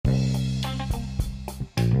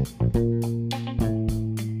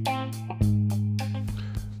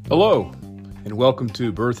Hello, and welcome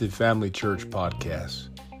to Berthoud Family Church Podcast.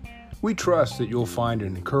 We trust that you'll find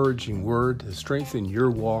an encouraging word to strengthen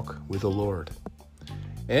your walk with the Lord.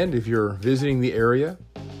 And if you're visiting the area,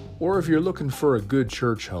 or if you're looking for a good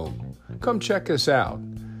church home, come check us out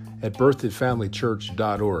at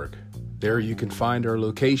berthoudfamilychurch.org. There you can find our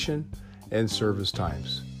location and service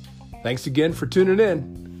times. Thanks again for tuning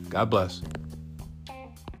in. God bless.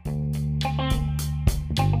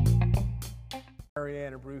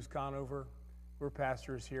 Marianne and Bruce Conover, we're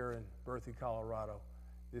pastors here in Berthoud, Colorado.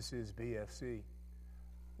 This is BFC.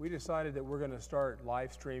 We decided that we're going to start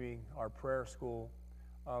live streaming our prayer school.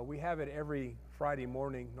 We have it every Friday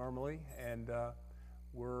morning normally, and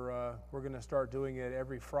we're going to start doing it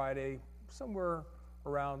every Friday, somewhere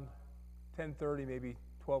around 10:30, maybe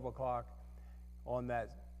 12 o'clock on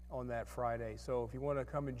that Friday. So if you want to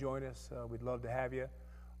come and join us, we'd love to have you.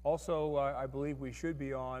 Also, I believe we should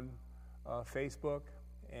be on Facebook,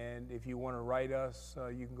 and if you want to write us,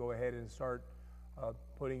 you can go ahead and start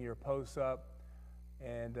putting your posts up.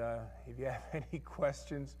 And if you have any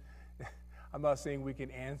questions, I'm not saying we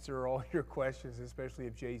can answer all your questions, especially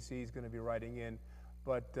if JC is going to be writing in,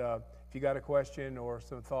 but if you got a question or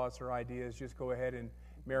some thoughts or ideas, just go ahead and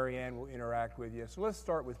Marianne will interact with you. So let's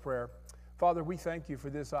start with prayer. Father, we thank you for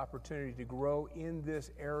this opportunity to grow in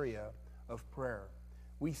this area of prayer.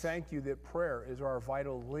 We thank you that prayer is our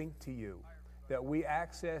vital link to you, that we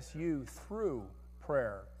access you through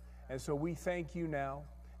prayer. And so we thank you now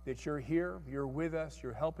that you're here, you're with us,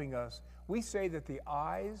 you're helping us. We say that the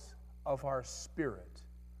eyes of our spirit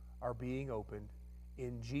are being opened.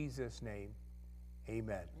 In Jesus' name,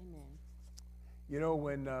 amen. Amen. You know,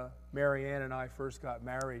 when Marianne and I first got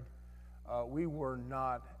married, we were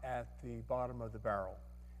not at the bottom of the barrel.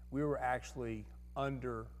 We were actually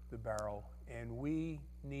under the barrel, and we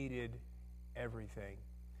needed everything.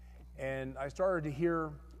 And I started to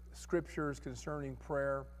hear scriptures concerning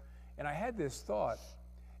prayer, and I had this thought.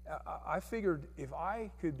 I figured if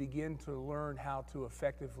I could begin to learn how to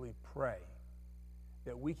effectively pray,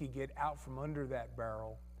 that we could get out from under that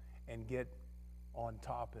barrel and get on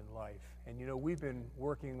top in life. And you know, we've been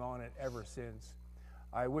working on it ever since.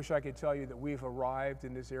 I wish I could tell you that we've arrived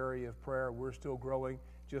in this area of prayer. We're still growing,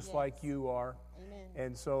 just like you are. Amen.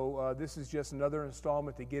 And so this is just another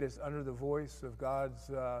installment to get us under the voice of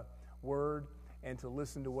God's word and to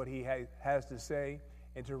listen to what he has to say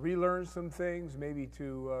and to relearn some things, maybe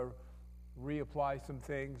to reapply some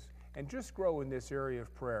things, and just grow in this area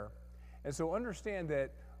of prayer. And so understand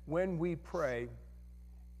that when we pray,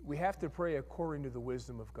 we have to pray according to the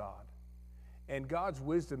wisdom of God. And God's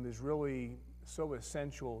wisdom is really so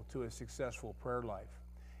essential to a successful prayer life.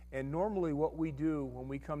 And normally what we do when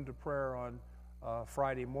we come to prayer on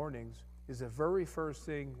Friday mornings is the very first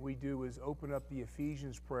thing we do is open up the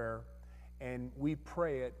Ephesians prayer, and we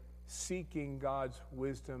pray it seeking God's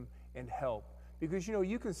wisdom and help. Because, you know,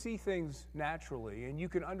 you can see things naturally and you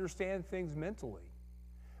can understand things mentally.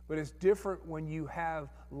 But it's different when you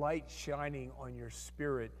have light shining on your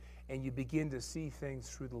spirit and you begin to see things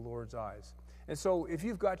through the Lord's eyes. And so if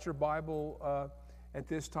you've got your Bible at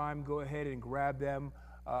this time, go ahead and grab them.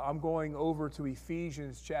 I'm going over to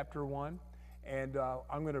Ephesians chapter 1, and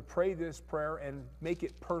I'm going to pray this prayer and make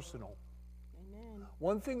it personal. Amen.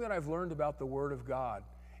 One thing that I've learned about the Word of God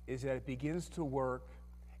is that it begins to work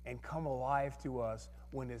and come alive to us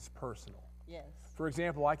when it's personal. Yes. For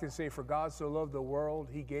example, I can say, for God so loved the world,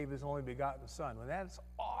 he gave his only begotten Son. Well, that's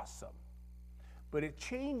awesome. But it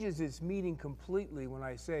changes its meaning completely when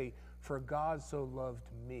I say, for God so loved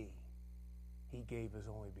me, he gave his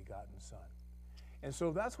only begotten Son. And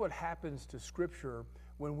so that's what happens to Scripture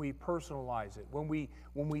when we personalize it, when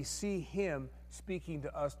we see him speaking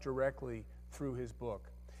to us directly through his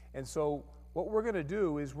book. And so what we're going to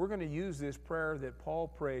do is we're going to use this prayer that Paul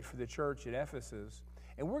prayed for the church at Ephesus,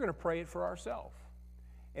 and we're going to pray it for ourselves.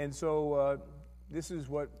 And so this is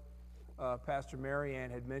what Pastor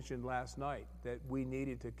Marianne had mentioned last night, that we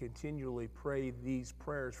needed to continually pray these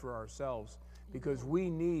prayers for ourselves because we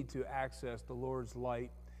need to access the Lord's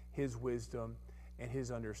light, his wisdom, and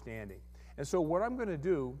his understanding. And so what I'm going to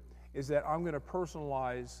do is that I'm going to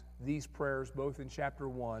personalize these prayers both in chapter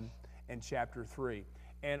 1 and chapter 3.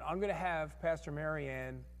 And I'm going to have Pastor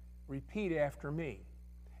Marianne repeat after me.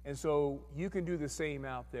 And so you can do the same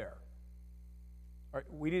out there. All right,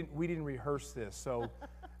 we didn't rehearse this, so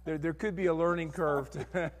there could be a learning curve.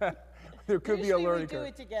 There could be a learning curve.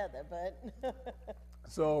 Usually we do it together, but...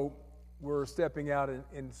 So we're stepping out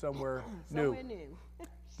in somewhere new. Somewhere new.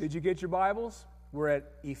 Did you get your Bibles? We're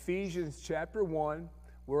at Ephesians chapter 1.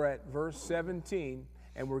 We're at verse 17,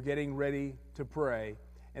 and we're getting ready to pray.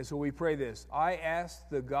 And so we pray this. I ask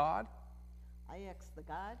the God I ask the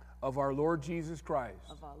God of our Lord Jesus Christ,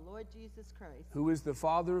 of our Lord Jesus Christ, who is the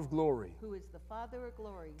Father of glory, who is the Father of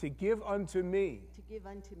glory, to give unto me to give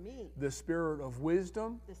unto me the spirit of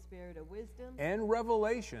wisdom the spirit of wisdom and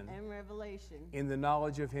revelation and revelation in the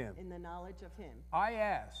knowledge of him. in the knowledge of him. I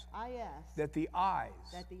ask I ask that the eyes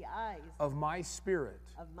that the eyes of my spirit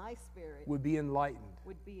of my spirit would be enlightened.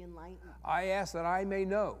 would be enlightened. I ask that I may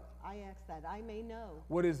know I ask that I may know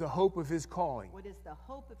what is the hope of his calling, what is the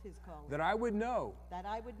hope of his calling, that I would know that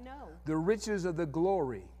I would know the riches of the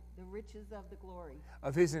glory the riches of the glory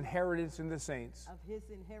of his inheritance in the saints, of his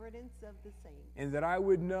inheritance of the saints, and that I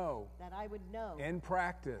would know that I would know and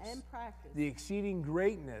practice practice the exceeding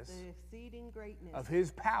greatness the exceeding greatness of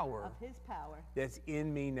his power of his power that's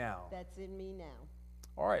in me now. that's in me now.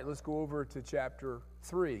 All right, let's go over to chapter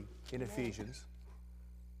 3 in Ephesians.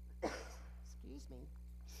 Excuse me.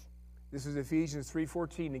 This is Ephesians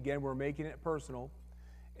 3:14. Again, we're making it personal.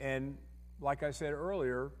 And like I said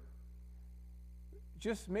earlier,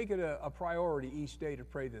 just make it a priority each day to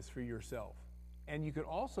pray this for yourself. And you could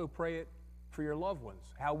also pray it for your loved ones.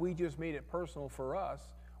 How we just made it personal for us,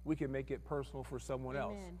 we can make it personal for someone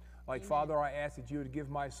else. Amen. Like, Amen. Father, I ask that you would give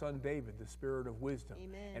my son David the spirit of wisdom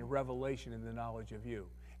Amen. and revelation in the knowledge of you.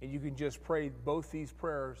 And you can just pray both these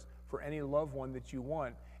prayers for any loved one that you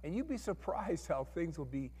want, and you'd be surprised how things will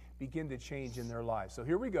begin to change in their lives. So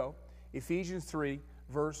here we go. Ephesians 3,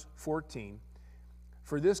 verse 14.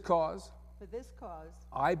 For this cause For this cause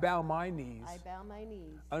I bow my knees I bow my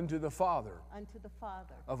knees unto the Father unto the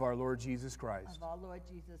Father of our Lord Jesus Christ, of our Lord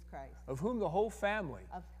Jesus Christ, of whom the whole family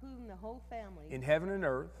of whom the whole family in heaven and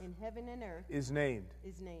earth in heaven and earth is named,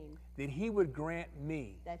 is named, that he would grant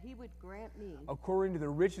me, that he would grant me, according to the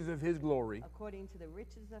riches of his glory, according to the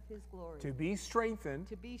riches of his glory, to be strengthened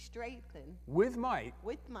to be strengthened with might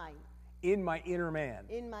with might in my inner man,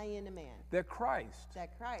 in my inner man, that Christ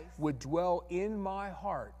that Christ would dwell in my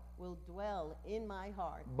heart will dwell in my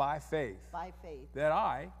heart by faith, by faith, that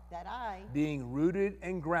I, that I, being rooted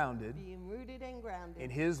and grounded being rooted and grounded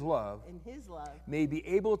in his love, in his love, may be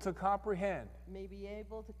able to comprehend may be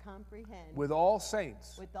able to comprehend with all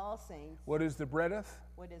saints with all saints what is the breadth,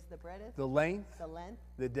 what is the breadth, the length, the length,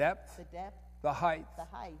 the depth, the depth, the height, the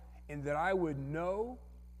height, and that I would know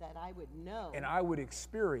that I would know and I would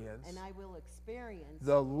experience and I will experience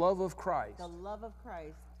the love of Christ, the love of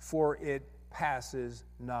Christ, for it passes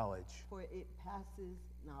knowledge. for it passes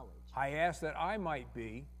knowledge. I ask that I might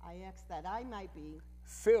be I ask that I might be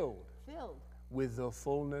filled filled with the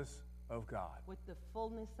fullness of God. with the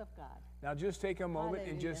fullness of God. Now just take a moment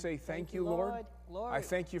and just say, Hallelujah. thank you, Lord. Glory. I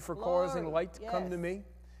thank you for Glory. causing light to come to Yes. me.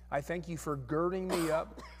 I thank you for girding me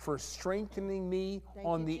up, for strengthening me Thank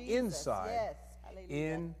on you, the Jesus. inside. Yes. Hallelujah.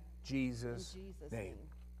 In Jesus' In Jesus' name.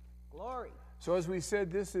 Glory. So as we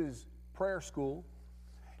said, this is prayer school,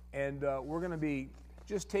 and we're going to be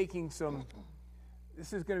just taking some,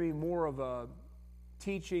 this is going to be more of a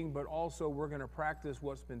teaching, but also we're going to practice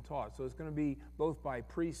what's been taught. So it's going to be both by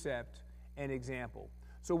precept and example.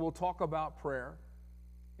 So we'll talk about prayer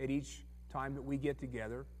at each time that we get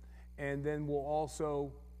together, and then we'll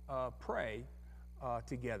also pray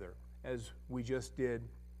together, as we just did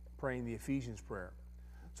praying the Ephesians prayer.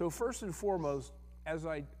 So first and foremost, as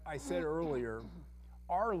I said earlier,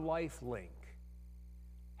 our life link,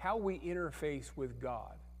 how we interface with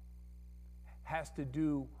God, has to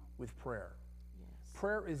do with prayer. Yes.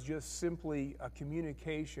 Prayer is just simply a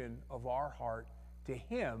communication of our heart to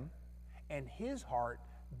Him and His heart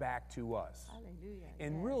back to us. Hallelujah.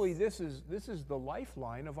 And Yes. really, this is the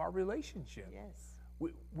lifeline of our relationship. Yes.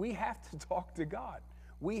 We have to talk to God.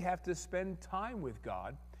 We have to spend time with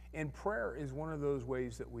God, and prayer is one of those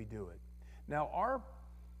ways that we do it. Now,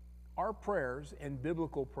 our prayers and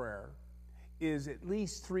biblical prayer is at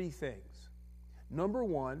least three things. Number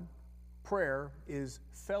one, prayer is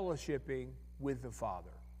fellowshipping with the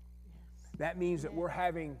Father. Yes. That means that we're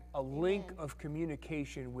having a link Amen. of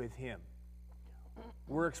communication with Him.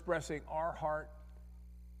 We're expressing our heart,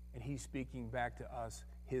 and He's speaking back to us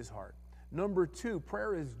His heart. Number two,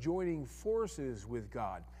 prayer is joining forces with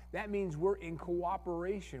God. That means we're in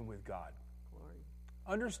cooperation with God. Glory.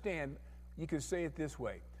 Understand, you could say it this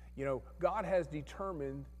way. You know, God has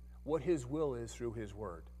determined what His will is through His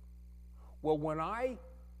Word. Well, when I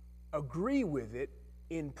agree with it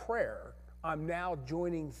in prayer, I'm now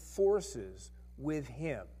joining forces with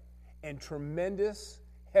Him. And tremendous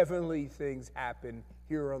heavenly things happen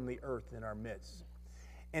here on the earth in our midst.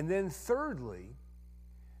 And then thirdly,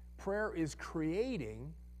 prayer is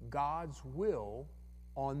creating God's will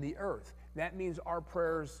on the earth. That means our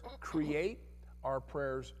prayers create, our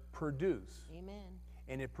prayers produce. Amen.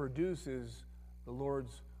 And it produces the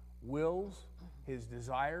Lord's wills, his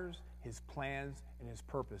desires, his plans, and his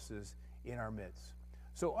purposes in our midst.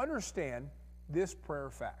 So understand this prayer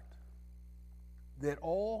fact, that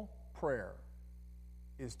all prayer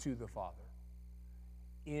is to the Father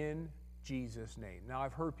in Jesus' name. Now,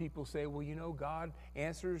 I've heard people say, well, you know, God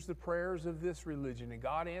answers the prayers of this religion and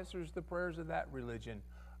God answers the prayers of that religion.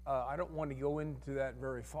 I don't want to go into that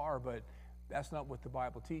very far, but that's not what the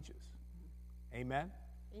Bible teaches. Amen?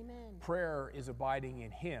 Amen. Prayer is abiding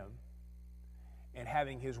in him and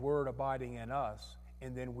having his word abiding in us,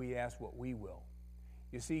 and then we ask what we will.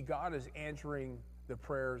 You see, God is answering the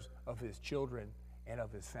prayers of his children and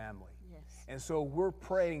of his family. Yes. And so we're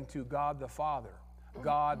praying to God the Father,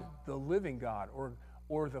 God the living God,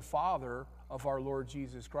 or the Father of our Lord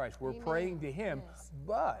Jesus Christ. We're Amen. praying to him, Yes.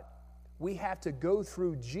 but we have to go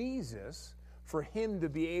through Jesus for him to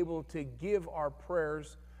be able to give our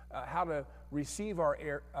prayers, how to receive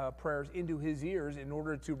our prayers into his ears in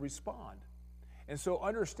order to respond. And so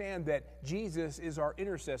understand that Jesus is our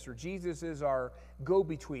intercessor. Jesus is our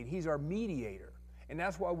go-between. He's our mediator. And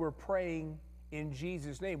that's why we're praying in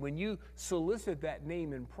Jesus' name. When you solicit that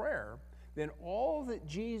name in prayer, then all that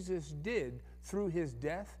Jesus did through his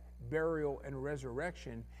death, burial, and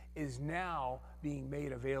resurrection is now being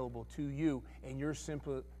made available to you, and you're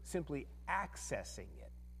simply accessing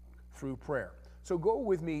it through prayer. So go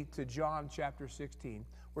with me to John chapter 16.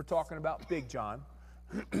 We're talking about Big John.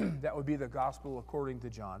 That would be the gospel according to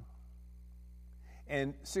John.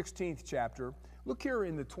 And 16th chapter, look here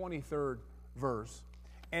in the 23rd verse.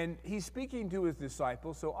 And he's speaking to his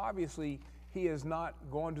disciples, so obviously he has not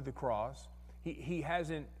gone to the cross. He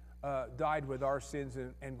hasn't died with our sins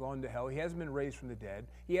and gone to hell. He hasn't been raised from the dead.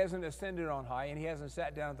 He hasn't ascended on high, and he hasn't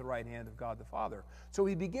sat down at the right hand of God the Father. So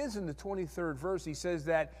he begins in the 23rd verse. He says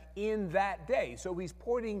that in that day. So he's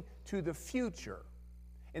pointing to the future.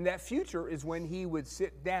 And that future is when he would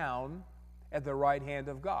sit down at the right hand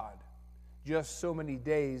of God, just so many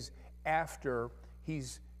days after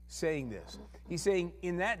he's saying this. He's saying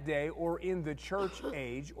in that day, or in the church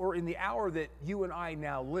age, or in the hour that you and I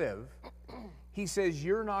now live, he says,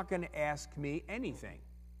 you're not going to ask me anything.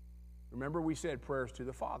 Remember, we said prayers to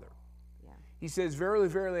the Father. Yeah. He says, verily,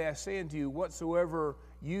 verily, I say unto you, whatsoever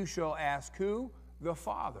you shall ask who? The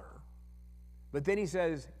Father. But then he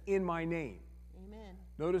says, in my name. Amen.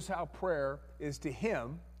 Notice how prayer is to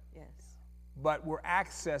him, Yes. but we're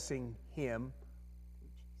accessing him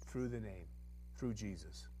through the name, through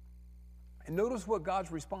Jesus. And notice what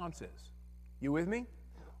God's response is. You with me?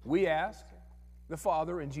 We ask the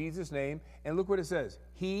Father in Jesus' name, and look what it says.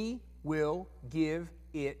 He will give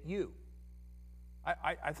it you.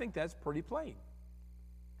 I think that's pretty plain,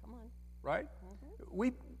 Come on. right?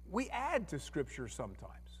 We add to Scripture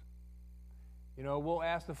sometimes. You know, we'll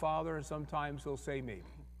ask the Father, and sometimes he'll say maybe.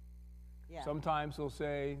 Yeah. Sometimes he'll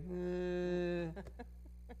say,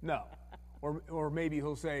 no. Or maybe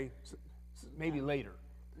he'll say, maybe later.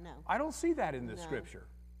 No. I don't see that in the No. Scripture.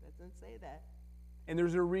 Doesn't say that. And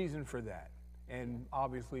there's a reason for that. And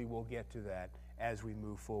obviously we'll get to that as we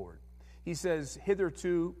move forward. He says,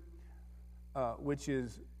 hitherto,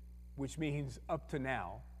 which means up to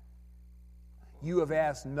now, you have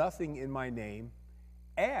asked nothing in my name.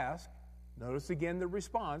 Ask. Notice again the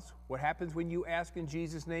response. What happens when you ask in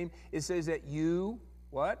Jesus' name? It says that you,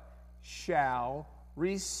 what? Shall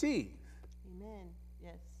receive. Amen.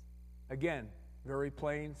 Yes. Again, very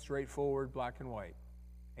plain, straightforward, black and white.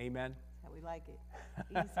 Amen? That's how we like it.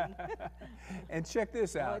 Easy. And check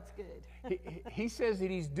this Oh, out. it's good. He says that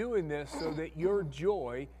he's doing this so that your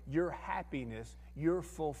joy, your happiness, your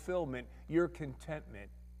fulfillment, your contentment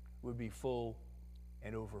would be full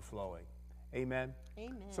and overflowing. Amen?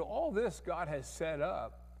 Amen. So all this God has set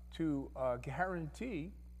up to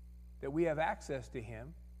guarantee that we have access to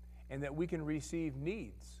him and that we can receive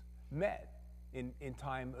needs met in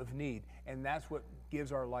time of need. And that's what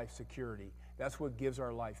gives our life security. That's what gives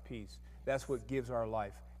our life peace. That's what gives our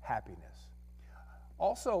life happiness.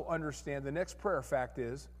 Also understand the next prayer fact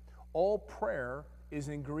is all prayer is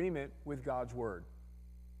in agreement with God's word.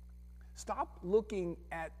 Stop looking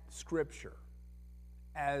at Scripture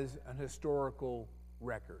as an historical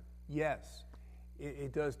record. Yes,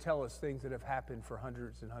 it does tell us things that have happened for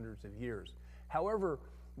hundreds and hundreds of years. However,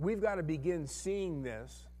 we've got to begin seeing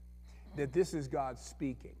this, that this is God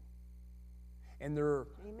speaking. And there,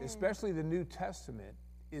 Amen. especially the New Testament,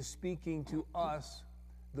 is speaking to us,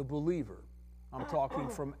 the believer. I'm talking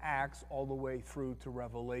from Acts all the way through to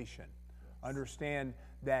Revelation. Understand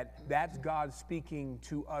that that's God speaking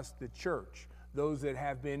to us, the church, those that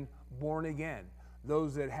have been born again,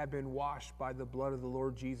 those that have been washed by the blood of the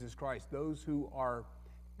Lord Jesus Christ, those who are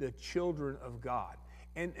the children of God.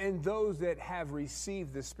 and those that have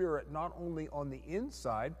received the Spirit not only on the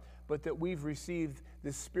inside, but that we've received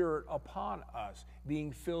the Spirit upon us,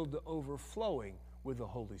 being filled to overflowing with the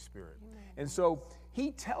Holy Spirit. Amen. And so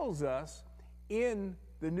he tells us in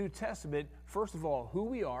the New Testament, first of all, who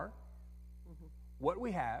we are, what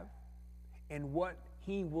we have, and what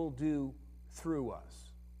he will do through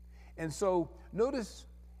us. And so notice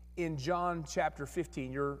in John chapter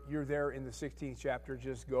 15, you're there in the 16th chapter,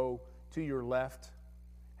 just go to your left,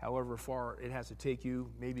 however far it has to take you,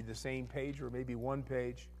 maybe the same page or maybe one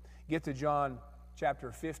page. Get to John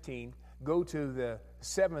chapter 15, go to the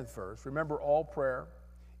 7th verse. Remember, all prayer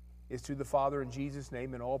is to the Father in Jesus'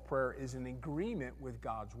 name, and all prayer is in agreement with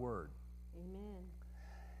God's word. Amen.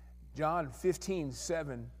 John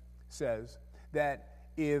 15:7 says that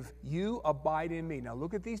if you abide in me, now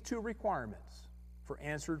look at these two requirements for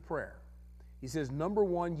answered prayer. He says, number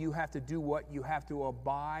one, you have to do what? You have to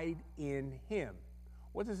abide in him.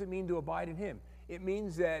 What does it mean to abide in him? It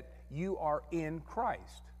means that you are in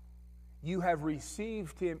Christ. You have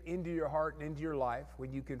received him into your heart and into your life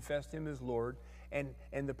when you confessed him as Lord, and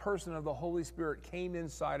the person of the Holy Spirit came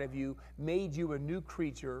inside of you, made you a new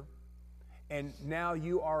creature, and now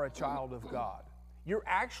you are a child of God. You're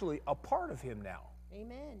actually a part of him now.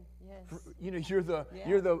 Amen. Yes. You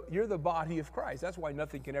know, you're the body of Christ. That's why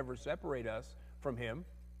nothing can ever separate us from him,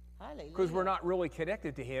 Hallelujah. because we're not really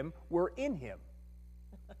connected to him. We're in him.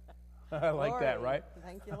 I like that, Glory. right?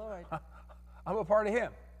 Thank you, Lord. I'm a part of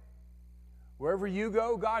him. Wherever you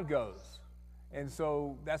go, God goes. And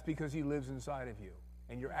so that's because he lives inside of you.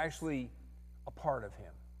 And you're actually a part of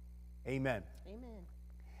him. Amen. Amen.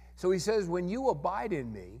 So he says, when you abide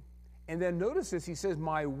in me, and then notice this, he says,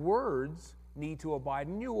 my words need to abide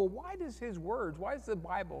in you. Well, why does the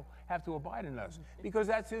Bible have to abide in us? Because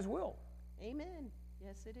that's his will. Amen.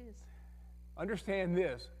 Yes, it is. Understand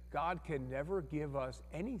this, God can never give us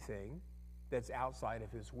anything that's outside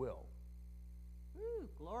of his will. Ooh,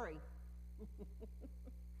 glory.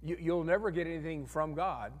 You'll never get anything from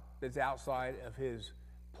God that's outside of his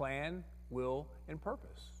plan, will, and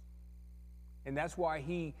purpose. And that's why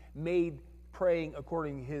he made praying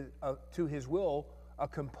according to his will a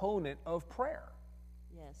component of prayer.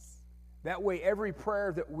 Yes. That way, every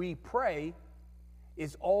prayer that we pray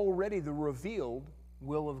is already the revealed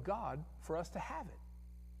will of God for us to have it.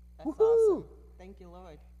 That's Woo-hoo! awesome. Thank you,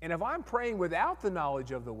 Lord. And if I'm praying without the knowledge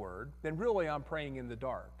of the word, then really I'm praying in the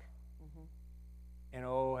dark. And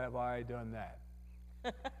oh, have I done that?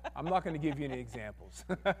 I'm not going to give you any examples.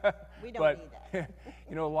 We don't But, need that.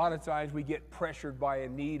 you know, a lot of times we get pressured by a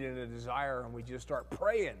need and a desire, and we just start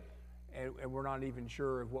praying, and we're not even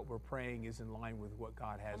sure if what we're praying is in line with what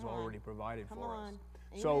God has Come on. already provided Come for on.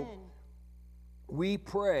 us. So Amen. we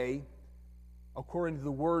pray according to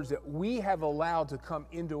the words that we have allowed to come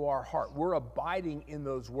into our heart. We're abiding in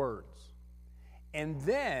those words. And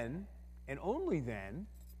then, and only then,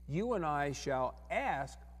 you and I shall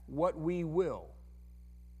ask what we will.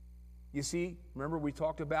 You see, remember we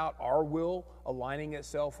talked about our will aligning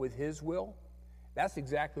itself with his will? That's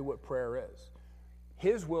exactly what prayer is.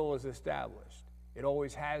 His will is established. It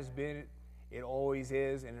always has been, it always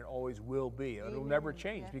is, and it always will be. It'll Amen. never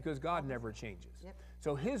change Yeah. because God never changes. Yep.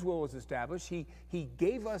 So his will is established. He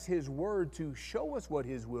gave us his word to show us what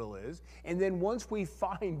his will is. And then once we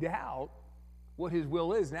find out what his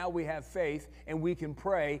will is, now we have faith and we can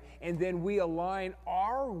pray. And then we align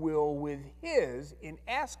our will with his in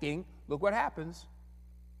asking. Look what happens.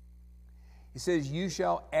 He says, you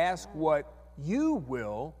shall ask what you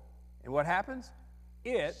will. And what happens?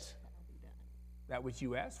 That which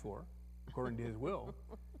you ask for, according to his will.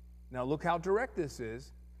 Now look how direct this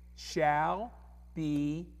is. Shall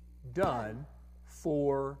be done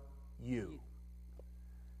for you.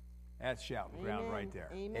 That's shouting ground Amen. right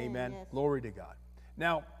there. Amen. Yes. Glory to God.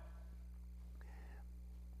 Now,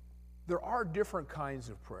 there are different kinds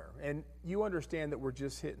of prayer, and you understand that we're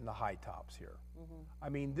just hitting the high tops here. I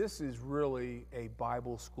mean, this is really a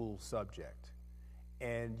Bible school subject,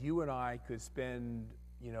 and you and I could spend,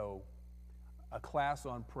 a class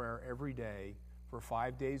on prayer every day for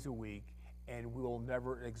 5 days a week, and we'll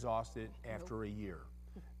never exhaust it after a year.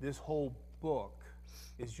 This whole book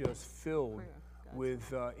is just filled Prayer. Gotcha.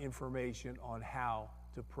 with information on how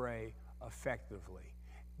to pray effectively.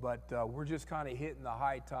 But we're just kind of hitting the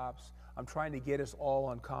high tops. I'm trying to get us all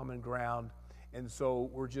on common ground, and so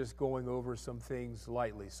we're just going over some things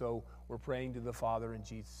lightly. So we're praying to the Father in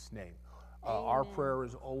Jesus' name. Our Amen. prayer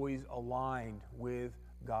is always aligned with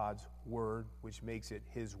God's word, which makes it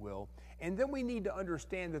his will. And then we need to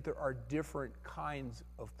understand that there are different kinds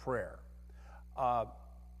of prayer.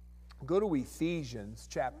 Go to Ephesians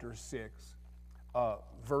chapter 6,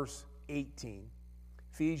 verse 18.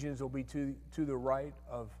 Ephesians will be to the right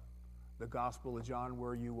of the Gospel of John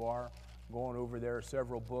where you are. Going over there,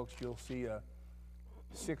 several books, you'll see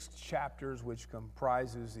 6 chapters, which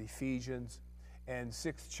comprises Ephesians, and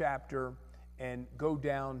 6th chapter, and go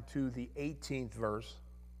down to the 18th verse.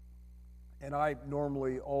 And I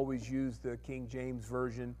normally always use the King James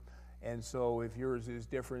Version, and so if yours is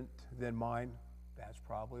different than mine, that's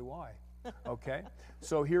probably why. Okay?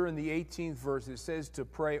 So here in the 18th verse, it says to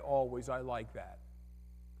pray always. I like that.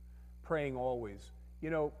 Praying always. You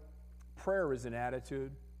know, prayer is an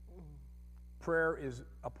attitude. Prayer is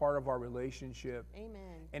a part of our relationship.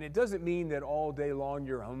 Amen. And it doesn't mean that all day long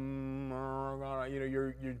you're,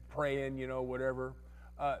 you're praying, whatever.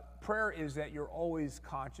 Prayer is that you're always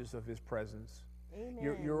conscious of His presence.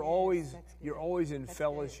 Amen. You're always in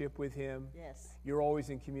fellowship with Him. Yes. You're always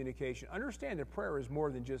in communication. Understand that prayer is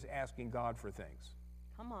more than just asking God for things.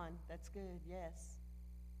 Come on, that's good. Yes,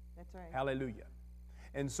 that's right. Hallelujah.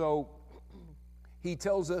 And so He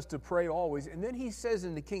tells us to pray always. And then He says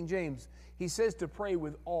in the King James, He says to pray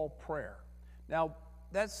with all prayer. Now,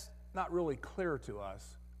 that's not really clear to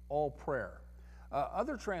us, all prayer.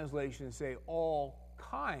 Other translations say all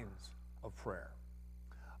kinds of prayer.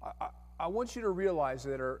 I want you to realize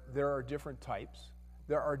that there are different types.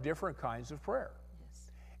 There are different kinds of prayer.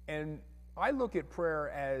 Yes. And I look at prayer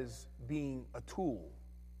as being a tool,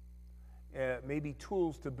 maybe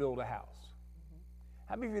tools to build a house. Mm-hmm.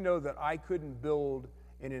 How many of you know that I couldn't build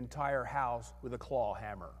an entire house with a claw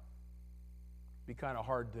hammer? It'd be kind of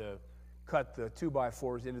hard to cut the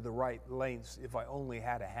 2x4s into the right lengths if I only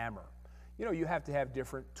had a hammer. You have to have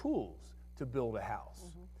different tools to build a house.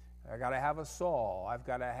 Mm-hmm. I got to have a saw. I've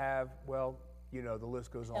got to have, the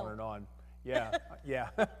list goes on and on. Yeah, yeah.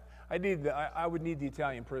 I would need the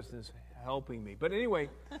Italian persons helping me. But anyway,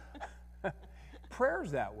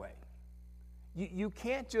 prayer's that way. You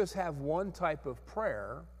can't just have one type of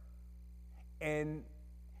prayer and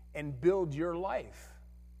build your life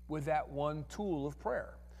with that one tool of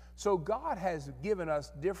prayer. So God has given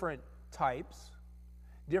us different types,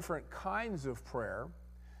 different kinds of prayer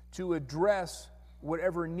to address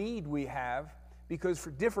whatever need we have, because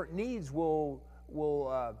for different needs will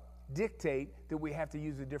dictate that we have to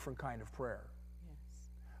use a different kind of prayer.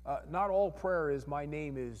 Yes. Not all prayer is, my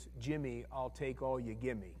name is Jimmy, I'll take all you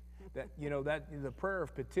gimme. That the prayer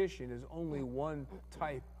of petition is only one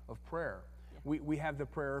type of prayer. Yeah. We have the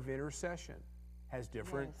prayer of intercession, has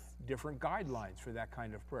different guidelines for that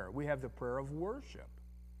kind of prayer. We have the prayer of worship.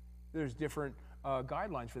 There's different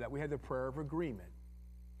guidelines for that. We have the prayer of agreement.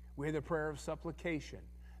 We have the prayer of supplication.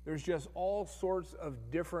 There's just all sorts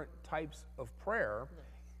of different types of prayer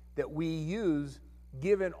that we use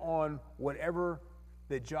given on whatever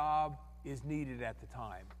the job is needed at the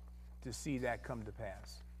time to see that come to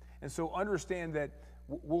pass. And so understand that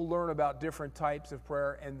we'll learn about different types of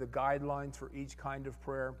prayer and the guidelines for each kind of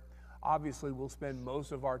prayer. Obviously, we'll spend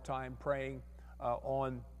most of our time praying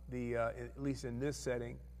on at least in this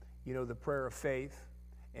setting, the prayer of faith,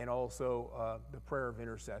 and also the prayer of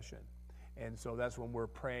intercession. And so that's when we're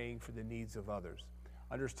praying for the needs of others.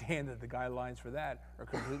 Understand that the guidelines for that are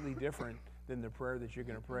completely different than the prayer that you're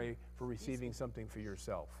going to pray for receiving something for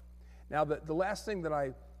yourself. Now, the last thing that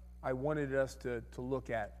I wanted us to look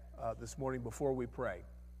at this morning before we pray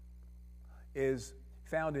is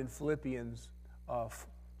found in Philippians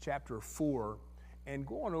chapter 4, and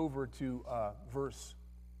going over to verse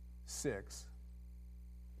 6.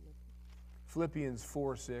 Philippians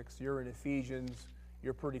 4:6. You're in Ephesians.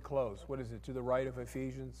 You're pretty close. What is it? To the right of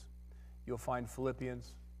Ephesians, you'll find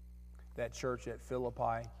Philippians, that church at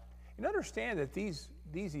Philippi. And understand that these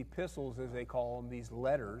epistles, as they call them, these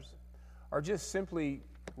letters, are just simply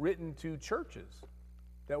written to churches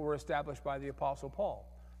that were established by the Apostle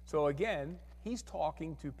Paul. So again, he's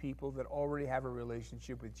talking to people that already have a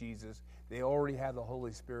relationship with Jesus. They already have the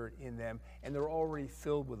Holy Spirit in them, and they're already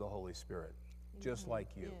filled with the Holy Spirit, just like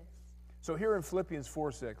you. Yes. So here in Philippians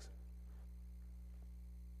 4:6,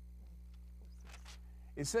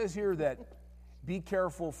 it says here that be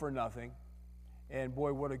careful for nothing. And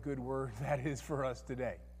boy, what a good word that is for us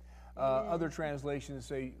today. Other translations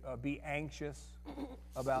say be anxious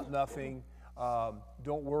about nothing.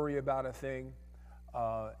 Don't worry about a thing.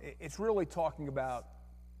 It's really talking about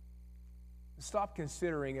stop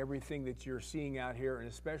considering everything that you're seeing out here, and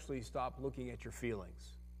especially stop looking at your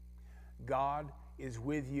feelings. God is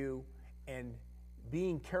with you, and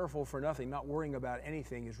being careful for nothing, not worrying about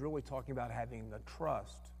anything, is really talking about having a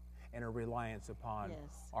trust and a reliance upon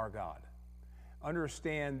our God.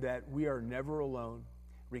 Understand that we are never alone,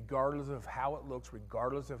 regardless of how it looks,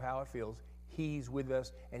 regardless of how it feels. He's with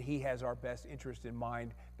us, and He has our best interest in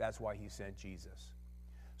mind. That's why He sent Jesus.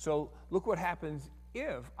 So look what happens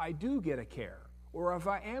if I do get a care, or if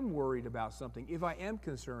I am worried about something, if I am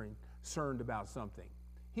concerned about something.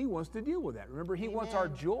 He wants to deal with that. Remember, he wants our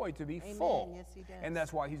joy to be full. Yes, he does. And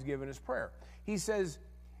that's why he's given us prayer. He says,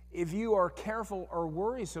 if you are careful or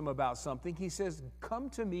worrisome about something, he says, come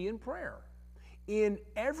to me in prayer. In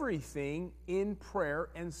everything, in prayer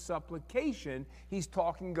and supplication, he's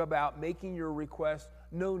talking about making your request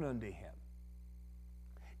known unto him.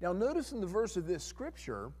 Now, notice in the verse of this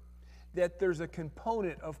scripture that there's a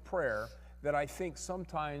component of prayer that I think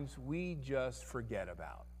sometimes we just forget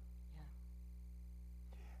about.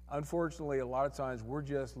 Unfortunately, a lot of times we're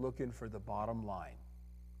just looking for the bottom line.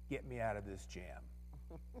 Get me out of this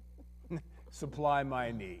jam. Supply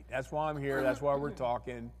my need. That's why I'm here. That's why we're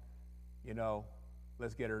talking.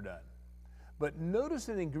 Let's get her done. But notice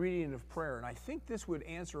an ingredient of prayer, and I think this would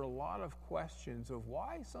answer a lot of questions of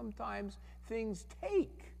why sometimes things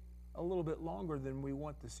take a little bit longer than we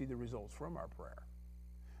want to see the results from our prayer.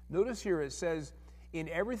 Notice here it says, in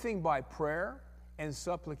everything by prayer and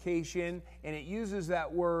supplication, and it uses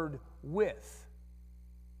that word with.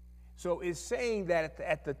 So it's saying that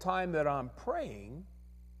at the time that I'm praying,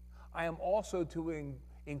 I am also to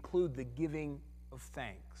include the giving of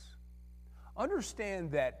thanks.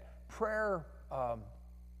 Understand that prayer,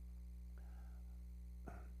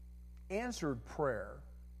 answered prayer,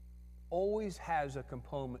 always has a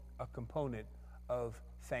component of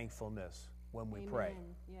thankfulness when we pray.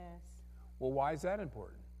 Yes. Well, why is that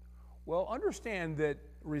important? Well, understand that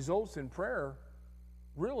results in prayer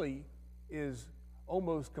really is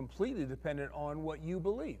almost completely dependent on what you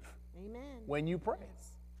believe. Amen. When you pray.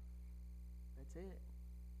 Yes. That's it.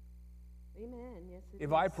 Amen. Yes, it is.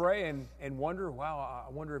 If I pray and wonder, wow,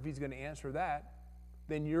 I wonder if he's going to answer that,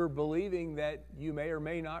 then you're believing that you may or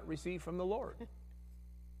may not receive from the Lord.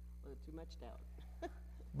 Well, too much doubt.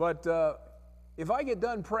 But if I get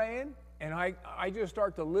done praying and I just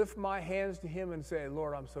start to lift my hands to him and say,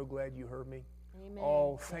 Lord, I'm so glad you heard me. Amen.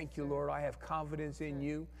 Oh, thank you, Lord. I have confidence in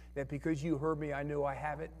you that because you heard me, I know I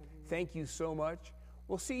have it. Thank you so much.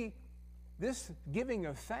 Well, see, this giving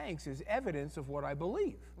of thanks is evidence of what I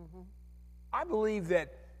believe. Mm-hmm. I believe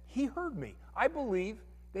that he heard me. I believe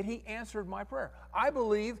that he answered my prayer. I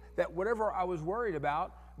believe that whatever I was worried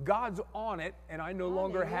about, God's on it, and I no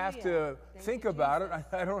longer have to think about it.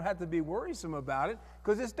 I don't have to be worrisome about it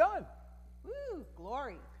because it's done. Woo,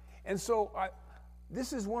 glory. And so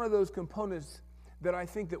this is one of those components that I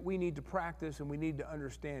think that we need to practice and we need to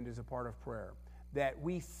understand as a part of prayer, that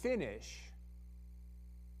we finish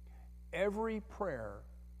every prayer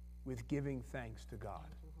with giving thanks to God.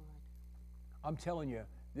 I'm telling you,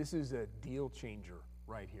 this is a deal changer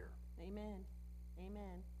right here. Amen.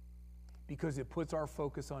 Amen. Because it puts our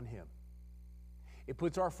focus on him. It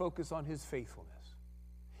puts our focus on his faithfulness.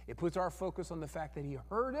 It puts our focus on the fact that he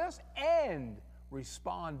heard us and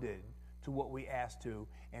responded to what we asked to,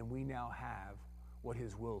 and we now have what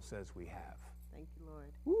his will says we have. Thank you,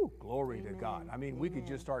 Lord. Woo, glory Amen. to God. I mean, we could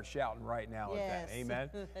just start shouting right now at that. Amen.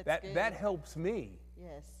 That's that helps me.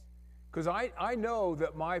 Yes. Because I know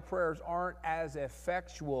that my prayers aren't as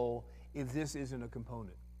effectual if this isn't a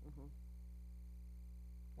component. Mm-hmm.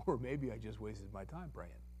 Or maybe I just wasted my time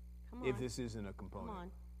praying. Come on. If this isn't a component. Come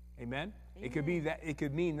on. Amen? Amen? It could be that. It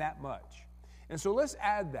could mean that much. And so let's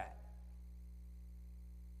add that.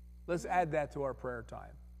 Let's add that to our prayer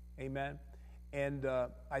time. Amen? And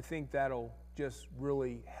I think that'll just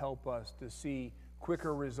really help us to see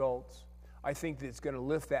quicker results. I think that it's going to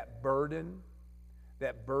lift that burden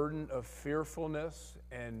of fearfulness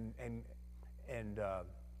and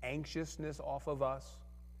anxiousness off of us.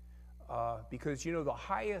 Because, the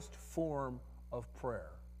highest form of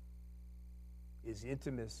prayer is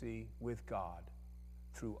intimacy with God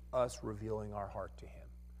through us revealing our heart to him.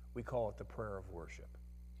 We call it the prayer of worship.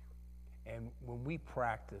 And when we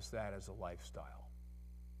practice that as a lifestyle,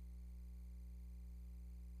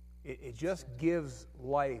 it just gives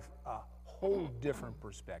life a whole different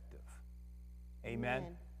perspective.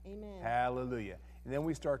 Amen? Amen. Hallelujah. And then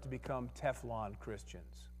we start to become Teflon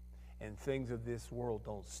Christians. And things of this world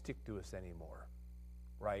don't stick to us anymore,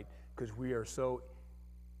 right? Because we are so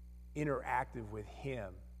interactive with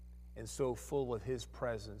him and so full of his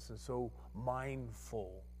presence and so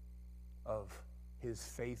mindful of his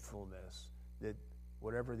faithfulness that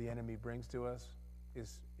whatever the enemy brings to us,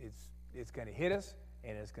 it's going to hit us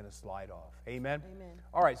and it's going to slide off. Amen? Amen.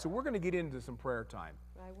 All right, so we're going to get into some prayer time.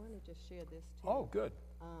 I want to just share this too. Oh, good.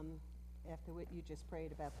 After what you just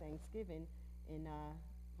prayed about Thanksgiving, in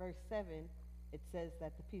verse 7, it says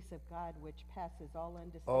that the peace of God, which passes all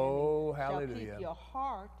understanding, shall keep your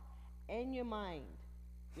heart and your mind,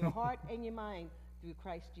 through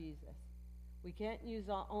Christ Jesus. We can't use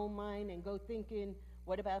our own mind and go thinking,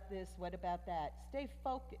 what about this, what about that? Stay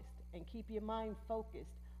focused and keep your mind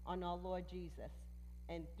focused on our Lord Jesus.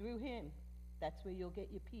 And through him, that's where you'll get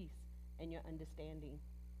your peace and your understanding.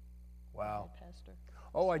 Wow. Pastor.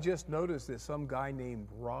 Oh, I just noticed that some guy named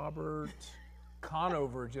Robert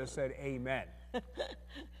Conover just said amen.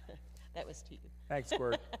 That was to you. Thanks,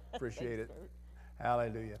 Bert. Appreciate it. Bert.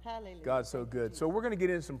 Hallelujah. Hallelujah. God's so good. So we're going to get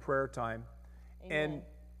in some prayer time. Amen.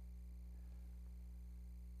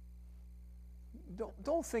 And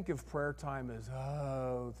don't think of prayer time as,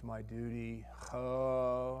 oh, it's my duty.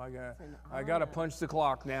 Oh, I got to punch the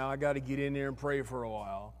clock now. I got to get in there and pray for a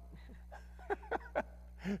while.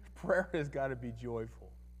 Prayer has got to be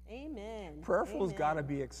joyful. Amen. Prayerful has got to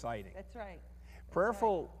be exciting. That's right.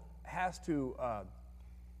 Prayerful has to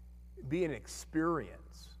be an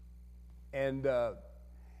experience. And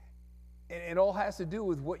it all has to do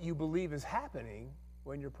with what you believe is happening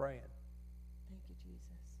when you're praying. Thank you,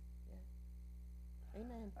 Jesus. Yeah.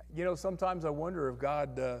 Amen. You know, sometimes I wonder if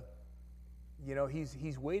God,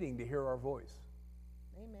 he's waiting to hear our voice.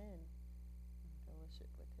 Amen. Fellowship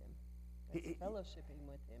with him. That's fellowshipping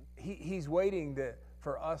with him. He's waiting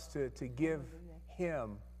for us to give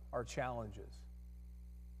him our challenges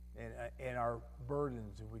and our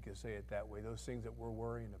burdens, if we could say it that way, those things that we're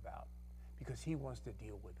worrying about, because he wants to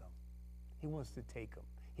deal with them. He wants to take them.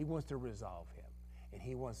 He wants to resolve him. And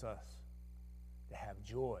he wants us to have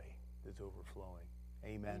joy that's overflowing.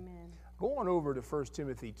 Amen. Amen. Go on over to 1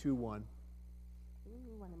 Timothy 2:1. Ooh,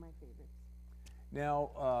 one of my favorites.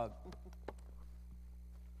 Now,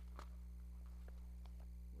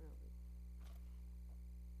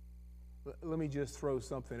 let me just throw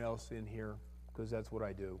something else in here, because that's what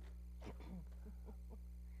I do.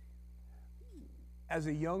 As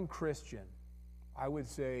a young Christian, I would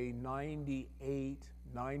say 98,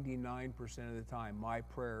 99% of the time, my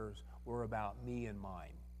prayers were about me and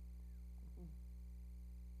mine.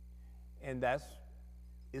 And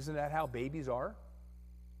isn't that how babies are?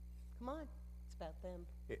 Come on, it's about them.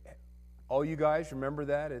 All you guys remember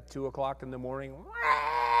that at 2 o'clock in the morning?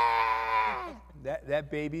 That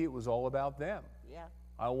baby, it was all about them. Yeah.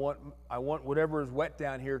 I want whatever is wet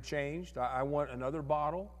down here changed. I want another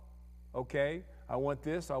bottle, okay? I want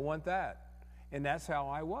this, I want that. And that's how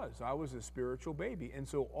I was. I was a spiritual baby. And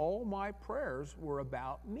so all my prayers were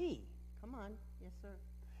about me. Come on. Yes, sir.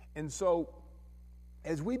 And so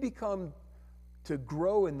as we become to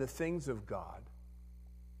grow in the things of God,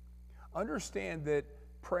 understand that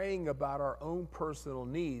praying about our own personal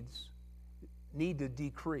needs need to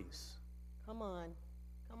decrease. Come on.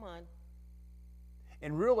 Come on.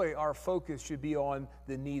 And really our focus should be on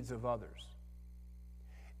the needs of others.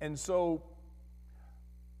 And so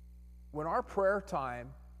when our prayer time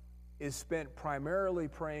is spent primarily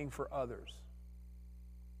praying for others,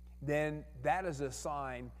 then that is a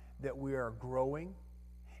sign that we are growing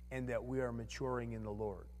and that we are maturing in the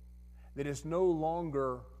Lord. That it's no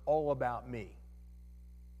longer all about me,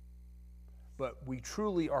 but we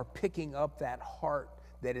truly are picking up that heart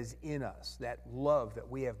that is in us, that love that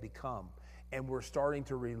we have become, and we're starting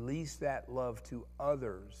to release that love to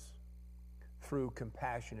others through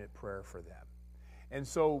compassionate prayer for them. And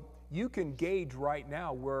so you can gauge right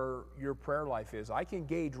now where your prayer life is. I can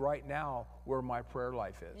gauge right now where my prayer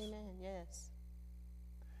life is. Amen. Yes.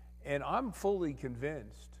 And I'm fully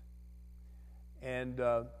convinced, and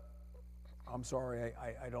I'm sorry,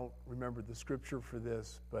 I don't remember the scripture for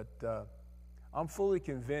this, but I'm fully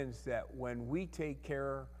convinced that when we take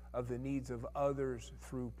care of the needs of others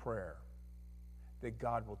through prayer, that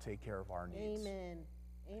God will take care of our needs. Amen.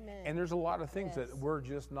 Amen. And there's a lot of things Yes. that we're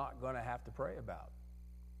just not going to have to pray about.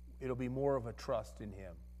 It'll be more of a trust in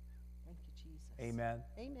him. Thank you, Jesus. Amen.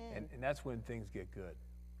 Amen. And that's when things get good.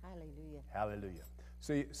 Hallelujah. Hallelujah.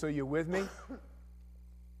 So you with me?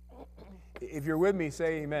 If you're with me,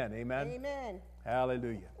 say amen. Amen. Amen.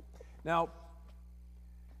 Hallelujah. Now,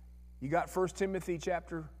 you got 1 Timothy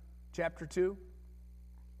chapter 2?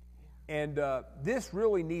 And this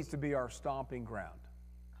really needs to be our stomping ground.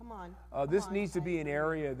 Come on. This needs to be an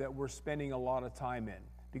area that we're spending a lot of time in,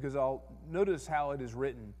 because I'll notice how it is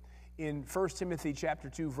written. In 1 Timothy chapter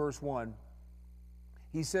 2, verse 1,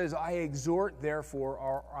 he says, I exhort, therefore,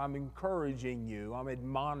 or I'm encouraging you, I'm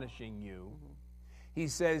admonishing you. Mm-hmm. He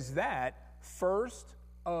says that first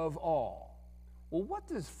of all. Well, what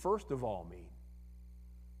does first of all mean?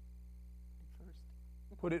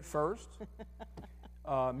 First. Put it first.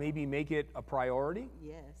 Maybe make it a priority.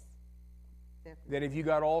 Yes. Definitely. That if you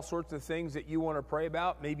got all sorts of things that you want to pray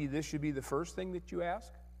about, maybe this should be the first thing that you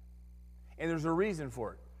ask. And there's a reason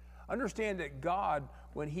for it. Understand that God,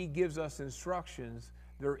 when he gives us instructions,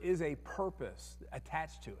 there is a purpose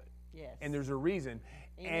attached to it. Yes. And there's a reason.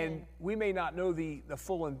 Amen. And we may not know the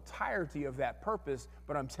full entirety of that purpose,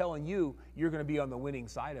 but I'm telling you, you're going to be on the winning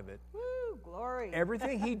side of it. Woo, glory.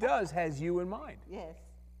 Everything he does has you in mind. Yes.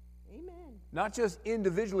 Amen. Not just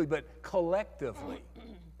individually, but collectively.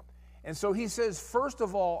 And so he says, first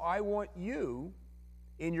of all, I want you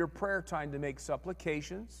in your prayer time to make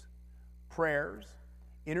supplications, prayers,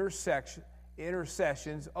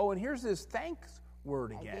 intercessions. Oh, and here's this thanks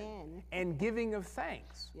word again. And giving of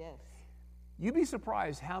thanks. Yes. You'd be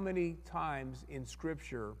surprised how many times in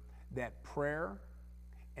Scripture that prayer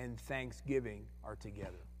and thanksgiving are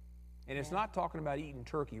together. And it's not talking about eating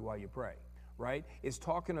turkey while you pray, right? It's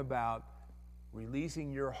talking about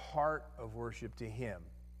releasing your heart of worship to Him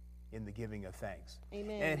in the giving of thanks.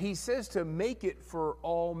 Amen. And he says to make it for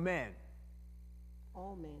all men.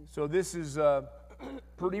 All men. So this is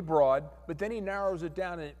pretty broad, but then he narrows it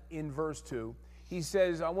down in verse 2. He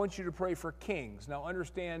says, I want you to pray for kings. Now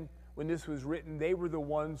understand, when this was written, they were the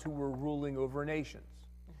ones who were ruling over nations.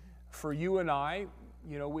 For you and I,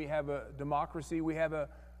 you know, we have a democracy, we have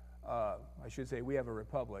we have a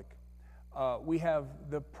republic. We have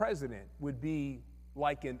the president would be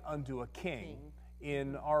likened unto a king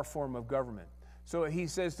in our form of government. So he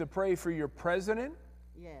says to pray for your president.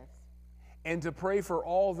 Yes. And to pray for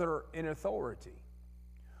all that are in authority.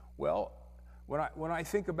 Well, when I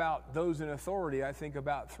think about those in authority, I think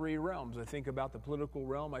about three realms. I think about the political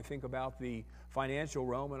realm, I think about the financial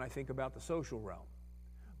realm, and I think about the social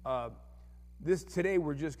realm. Today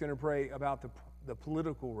we're just going to pray about the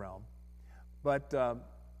political realm. But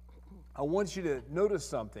I want you to notice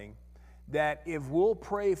something, that if we'll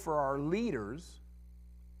pray for our leaders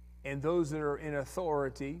and those that are in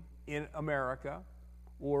authority in America,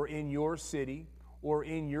 or in your city, or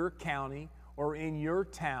in your county, or in your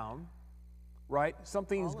town, right?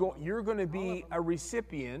 You're going to be a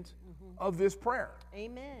recipient of this prayer.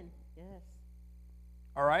 Amen. Yes.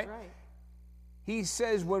 All right? That's right. He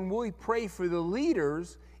says when we pray for the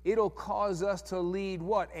leaders, it'll cause us to lead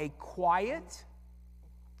what? A quiet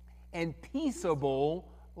and peaceable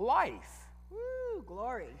life. Woo,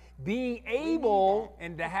 glory. Being able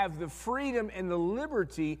and to have the freedom and the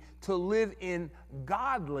liberty to live in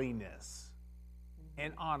godliness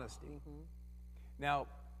and honesty. Now,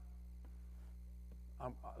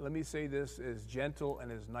 let me say this as gentle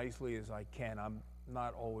and as nicely as I can. I'm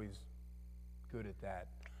not always good at that.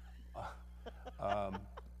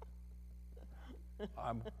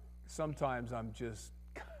 Sometimes I'm just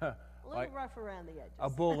a little rough around the edges. A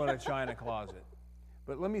bull in a china closet.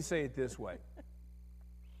 But let me say it this way.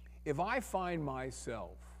 If I find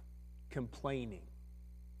myself complaining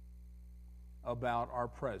about our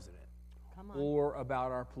president or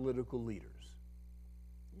about our political leaders,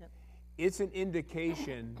 it's an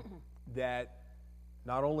indication that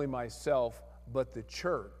not only myself, but the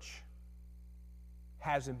church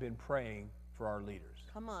hasn't been praying for our leaders.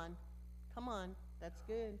 Come on. That's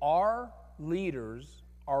good. Our leaders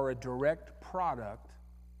are a direct product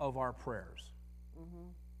of our prayers.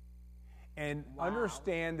 And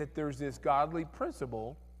understand that there's this godly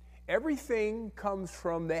principle. Everything comes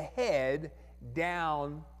from the head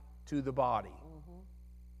down to the body.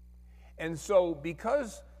 And so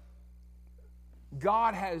because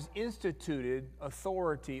God has instituted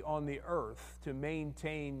authority on the earth to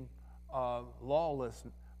maintain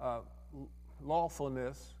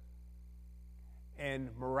lawfulness and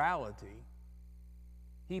morality,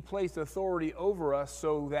 He placed authority over us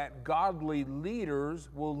so that godly leaders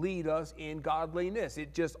will lead us in godliness.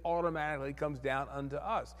 It just automatically comes down unto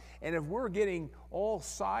us. And if we're getting all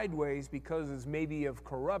sideways because it's maybe of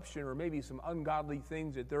corruption or maybe some ungodly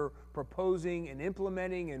things that they're proposing and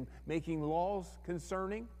implementing and making laws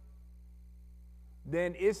concerning,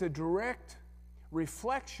 then it's a direct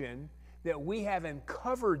reflection that we haven't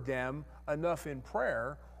covered them enough in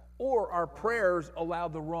prayer, or our prayers allow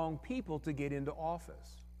the wrong people to get into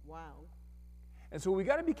office. Wow. And so we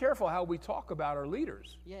got to be careful how we talk about our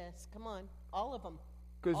leaders. Yes, come on. All of them.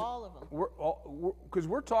 All of them. Because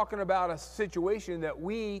we're talking about a situation that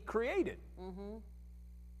we created.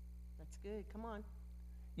 That's good. Come on.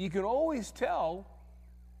 You can always tell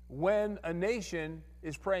when a nation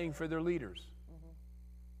is praying for their leaders.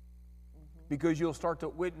 Because you'll start to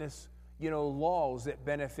witness, laws that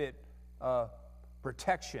benefit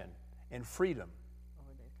protection and freedom.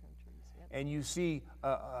 And you see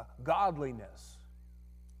godliness.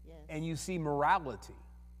 Yes. And you see morality.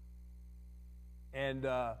 And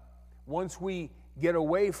once we get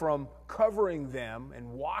away from covering them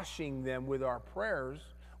and washing them with our prayers,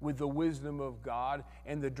 with the wisdom of God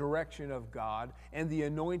and the direction of God and the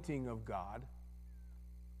anointing of God,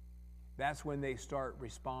 That's when they start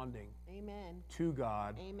responding Amen. to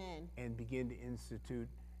God Amen. and begin to institute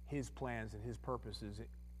His plans and His purposes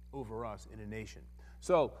over us in a nation.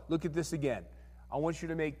 So look at this again. I want you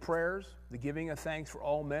to make prayers, the giving of thanks for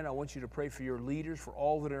all men. I want you to pray for your leaders, for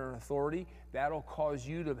all that are in authority. That'll cause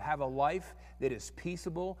you to have a life that is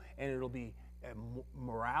peaceable, and it'll be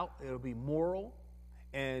moral,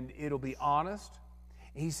 and it'll be honest.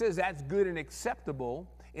 He says that's good and acceptable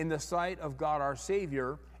in the sight of God our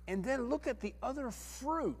Savior. And then look at the other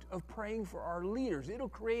fruit of praying for our leaders. It'll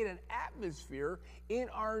create an atmosphere in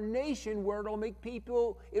our nation where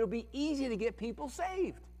it'll be easy to get people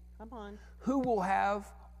saved. Come on. Who will have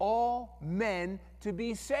all men to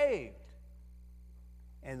be saved.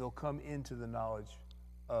 And they'll come into the knowledge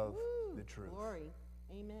of the truth. Glory.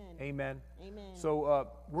 Amen. Amen. Amen. So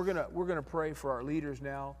we're gonna pray for our leaders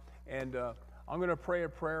now, and I'm gonna pray a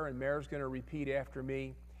prayer, and Mary's gonna repeat after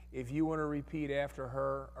me. If you want to repeat after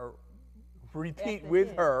her or repeat After with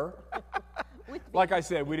him. her, With like I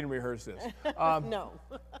said, we didn't rehearse this. no.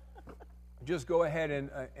 Just go ahead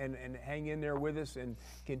and hang in there with us and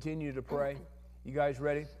continue to pray. You guys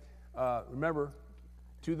ready? Remember,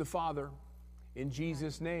 to the Father, in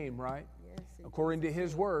Jesus' name, right? Yes. in According to Jesus'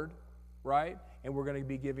 His name. word, right? And we're going to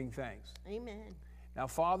be giving thanks. Amen. Now,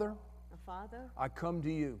 Father, Now, Father, I come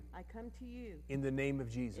to you I come to you in the name of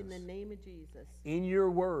Jesus. in the name of Jesus. In your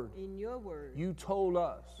word, In your word, you told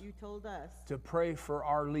us you told us to pray for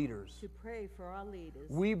our leaders. to pray for our leaders.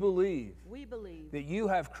 We believe We believe that you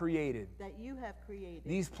have created that you have created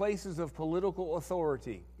these places of political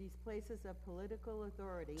authority these places of political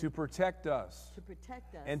authority to protect us to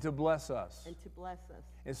protect us and to bless us. and to bless us.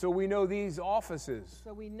 And so we know these offices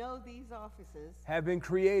So we know these offices have been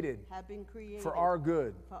created have been created for our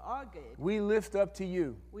good. for our good. We lift up to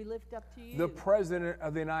you We lift up to you the President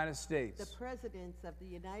of the United the States. presidents of the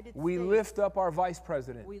United We States. lift up our Vice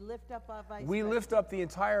President. We lift up our vice We president. lift up the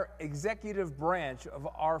entire executive branch of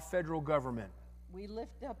our federal government. We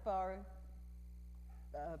lift up our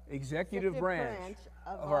Executive branch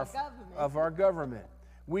of our government. of our government.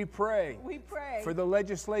 We pray We pray for the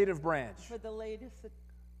legislative branch. for the latest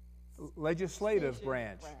Legislative station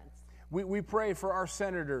branch. We pray for our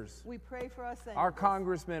senators, We pray for our senators, our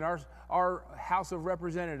congressmen, our House of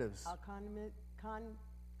Representatives, our Congress,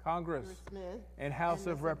 congressmen, and House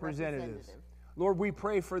and of the Representatives. representative. Lord, we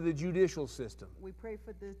pray for the judicial system. We pray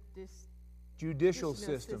for this Judicial Judicial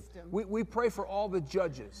system. system. We pray for all the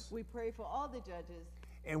judges. We pray for all the judges,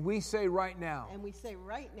 And we say right now, and we say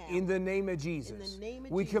right now, in the name of Jesus, name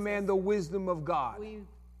of we Jesus, command the wisdom of God. we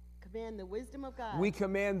command the wisdom of God. We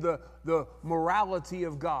command the morality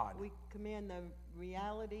of God We command the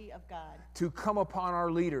reality of God to come upon our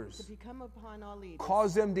to leaders. become upon our leaders.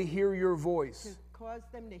 Cause them to hear your To voice. cause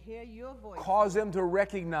them to hear your voice. Cause them to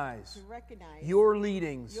recognize to recognize your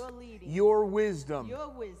leadings, your leadings, your wisdom. your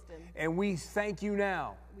wisdom. And we thank you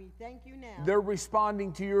now. We thank you now. They're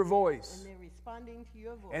responding to your voice. and they're responding to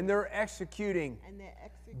your voice. And they're executing and they're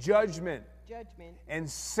executing judgment judgment and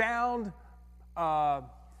sound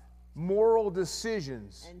moral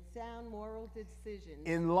decisions and sound moral decisions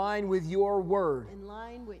in line with your word in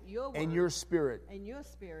line with your word and your spirit. and your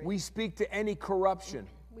spirit. We speak to any corruption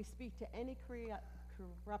We speak to any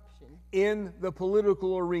corruption in the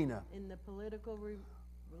political arena. in the political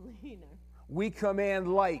arena. We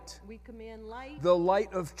command light, We command light, the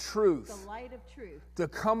light of the truth, light of truth, to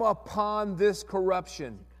come upon this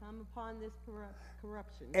corruption come upon this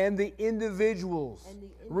corruption and the individuals And the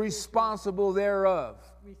individuals responsible thereof.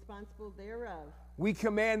 responsible thereof. We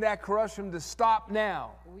command that corruption to stop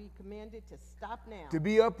now, We command it to stop now, to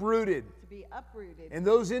be uprooted, to be uprooted, and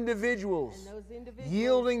those individuals and those individuals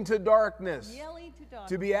yielding to darkness yielding to darkness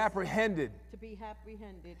to be apprehended to be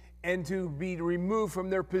apprehended and to be removed from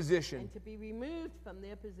their position. and to be removed from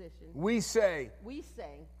their position. We say We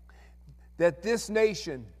say that this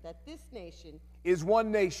nation that this nation is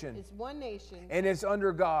one nation is one nation and it's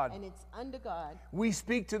under God. and it's under God. We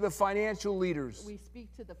speak to the financial leaders We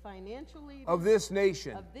speak to the financial leaders of this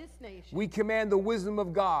nation. We command the wisdom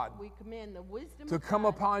of God We command the wisdom to of come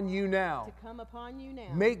God upon you now. to come upon you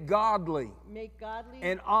now. Make godly Make godly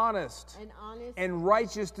and honest and honest and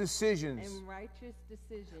righteous decisions and righteous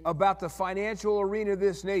decisions about the financial arena of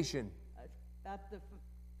this nation. about the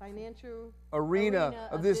financial Arena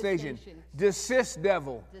of this nation. Desist,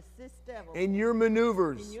 devil, Desist, devil, in your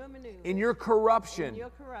maneuvers in your maneuvers in your corruption,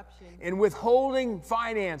 in withholding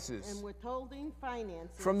finances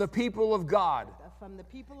from the people of God,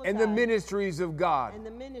 and the ministries of God.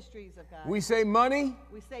 We say money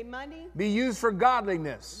be used for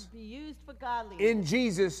godliness. In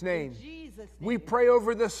Jesus' name. We pray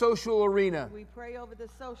over the social arena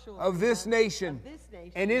of this nation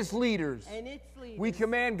and its leaders. We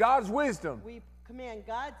command God's wisdom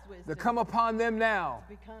to come upon them now.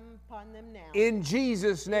 In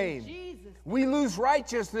Jesus' name. We loose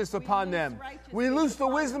righteousness upon them. We loose the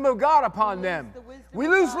wisdom of God upon them. We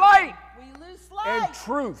loose light and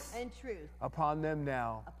truth upon them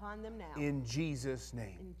now. In Jesus'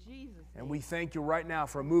 name. And we thank you right now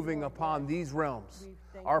for moving upon these realms.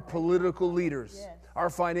 Our political leaders, our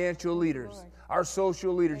financial leaders, our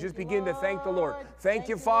social leaders. Just begin to thank the Lord. Thank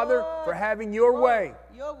you, Father, for having your way.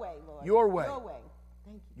 Your way, Lord. Your way. Your way.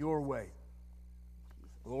 Thank you. Your way.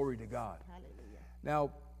 Glory to God. Hallelujah.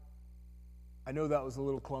 Now, I know that was a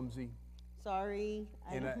little clumsy. Sorry,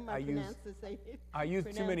 I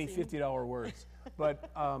used too many $50 words,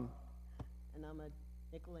 but and I'm a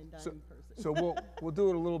nickel and dime person. So we'll do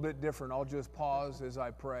it a little bit different. I'll just pause as I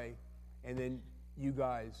pray, and then you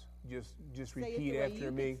guys just repeat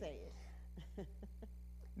after me. Say it.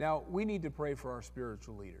 Now, we need to pray for our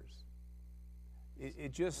spiritual leaders.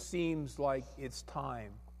 It just seems like it's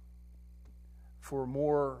time for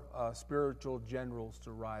more spiritual generals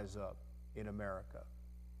to rise up in America.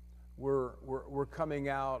 We're coming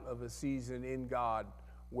out of a season in God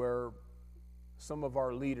where some of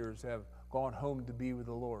our leaders have gone home to be with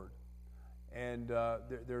the Lord. And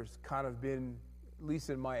there's kind of been, at least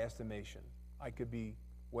in my estimation, I could be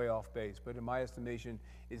way off base, but in my estimation,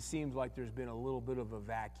 it seems like there's been a little bit of a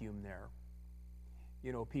vacuum there.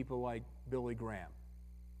 You know, people like Billy Graham,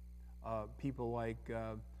 people like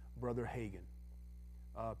Brother Hagin,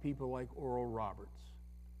 people like Oral Roberts,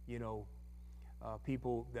 you know,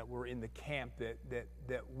 people that were in the camp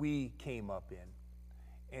that we came up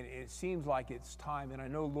in. And it seems like it's time, and I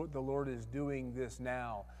know the Lord is doing this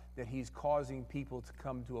now, that He's causing people to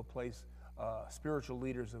come to a place, spiritual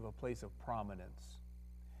leaders of a place of prominence.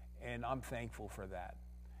 And I'm thankful for that.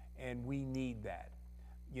 And we need that.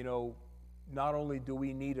 You know, not only do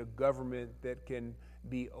we need a government that can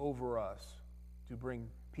be over us to bring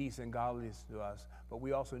peace and godliness to us, but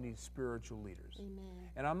we also need spiritual leaders. Amen.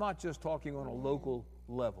 And I'm not just talking on a local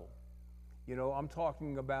level. You know, I'm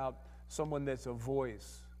talking about someone that's a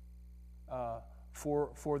voice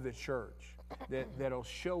for the church, that'll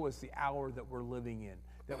show us the hour that we're living in,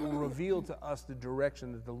 that will reveal to us the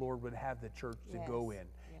direction that the Lord would have the church to go in,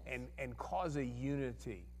 and cause a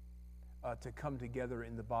unity to come together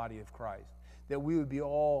in the body of Christ, that we would be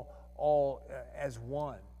all as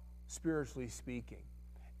one, spiritually speaking.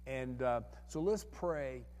 And so let's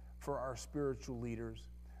pray for our spiritual leaders.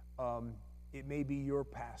 It may be your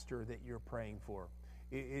pastor that you're praying for.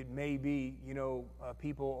 It may be, you know,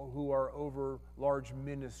 people who are over large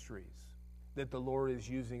ministries that the Lord is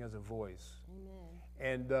using as a voice.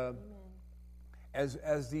 Amen. And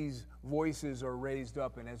as these voices are raised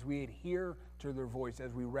up, and as we adhere to their voice,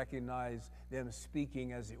 as we recognize them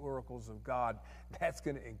speaking as the oracles of God, that's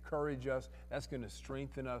going to encourage us, that's going to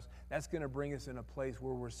strengthen us, that's going to bring us in a place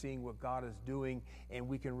where we're seeing what God is doing, and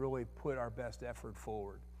we can really put our best effort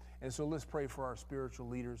forward. And so let's pray for our spiritual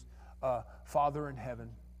leaders. Father in heaven,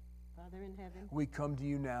 we come to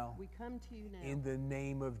you now. We come to you now. In the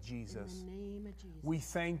name of Jesus. In the name of Jesus. We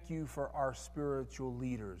thank you for our spiritual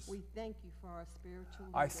leaders. We thank you for our spiritual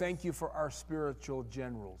leaders. I thank you for our spiritual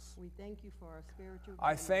generals. We thank you for our spiritual generals.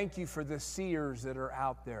 I thank you for the seers that are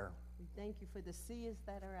out there. We thank you for the seers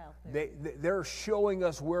that are out there. They're showing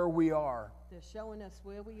us where we are. They're showing us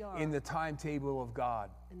where we are. In the timetable of God.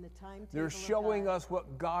 In the timetable They're of showing God. us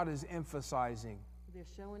what God is emphasizing. They're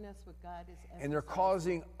showing us what God is emphasizing. And they're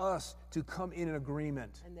causing us to come in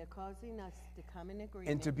agreement. And they're causing us to come in agreement.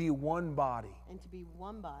 And to be one body. And to be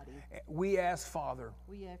one body. We ask, Father.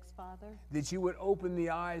 We ask, Father. That you would open the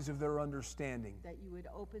eyes of their understanding. That you would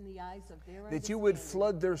open the eyes of their understanding. That you would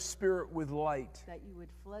flood their spirit with light. That you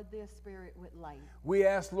would flood their spirit with light. We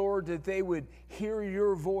ask, Lord, that they would hear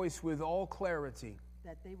your voice with all clarity.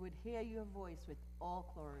 That they would hear your voice with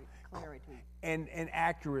all clarity. And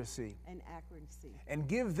accuracy. And accuracy. And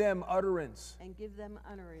give them utterance. And give them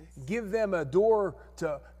utterance. Give them a door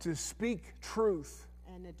to speak truth.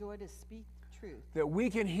 And a door to speak truth. That we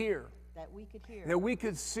can hear. that we could hear, that we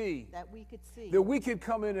could see, that we could see, that we could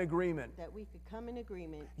come in agreement. that we could come in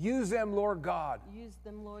agreement. Use them, Lord God, Use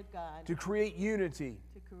them, Lord God, to create unity.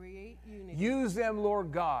 to create unity. Use them,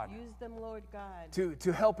 Lord God, Use them, Lord God,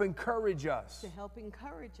 to help encourage us to help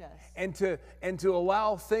encourage us and to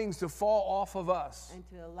allow things to fall off of us and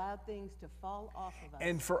to allow things to fall off of us,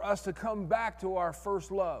 and for us to come back to our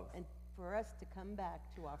first love. and for us to come back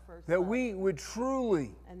to our first That love, we would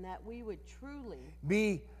truly and that we would truly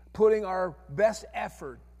be putting our best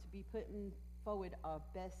effort, to be putting forward our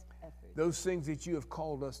best effort, those things that you have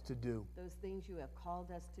called us to do. those things you have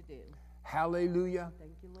called us to do. Hallelujah.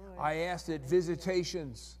 Thank you, Lord. I ask that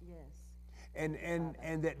visitations Yes.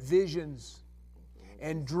 and that visions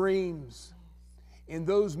and dreams and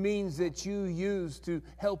those means that you use to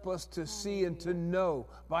help us to see and to know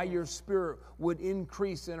by your Spirit would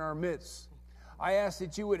increase in our midst. I ask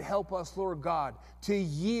that you would help us, Lord God, to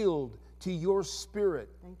yield to your Spirit,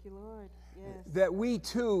 Thank you, Lord. Yes. that we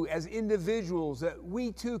too, as individuals, that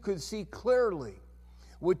we too could see clearly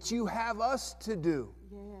what you have us to do.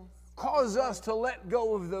 Yes. Cause us to let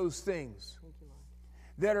go of those things Thank you,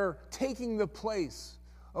 Lord. that are taking the place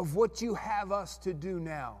of what you have us to do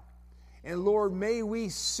now. And Lord, may we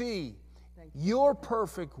see Thank your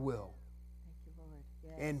perfect will Thank you, Lord.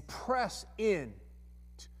 Yes. and press in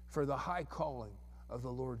for the high calling of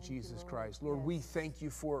the Lord Thank you, Jesus Lord. Christ. Lord, Yes. we thank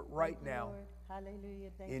you for it right Thank you, now. Lord. Hallelujah.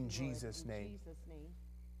 Thank In you, Lord. Jesus' In name. Jesus' name.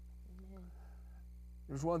 Amen.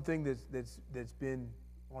 There's one thing that's been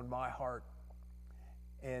on my heart,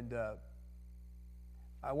 and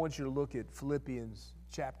I want you to look at Philippians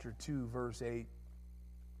chapter 2, verse 8.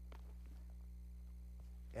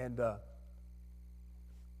 And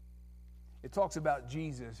it talks about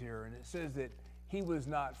Jesus here, and it says that he was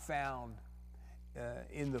not found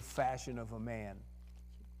in the fashion of a man,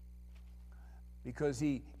 because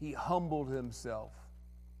he humbled himself.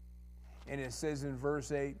 And it says in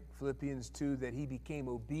verse 8, Philippians 2, that he became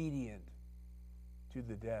obedient to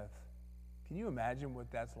the death. Can you imagine what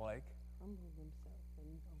that's like? Humble himself in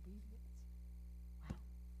obedience. Wow.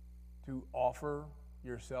 To offer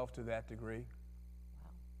yourself to that degree? Wow.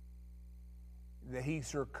 That he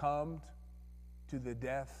succumbed to the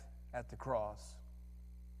death at the cross.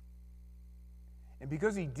 And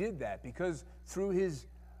because he did that, because through his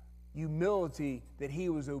humility that he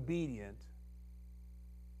was obedient,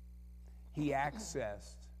 he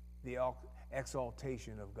accessed the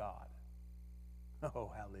exaltation of God.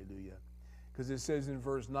 Oh, hallelujah. Because it says in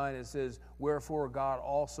verse 9, it says, wherefore God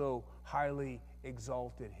also highly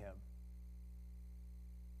exalted him.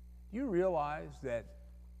 Do you realize that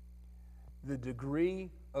the degree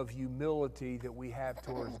of humility that we have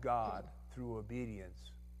towards God through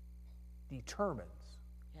obedience determines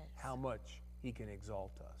Yes. how much he can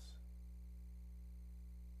exalt us?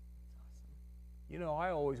 You know,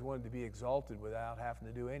 I always wanted to be exalted without having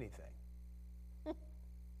to do anything.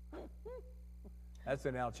 That's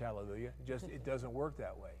an ouch, hallelujah. It doesn't work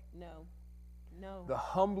that way. No. No. The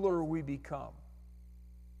humbler we become,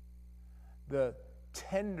 the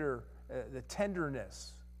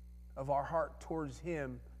tenderness of our heart towards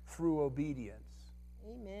him through obedience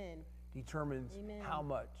Amen. determines Amen. how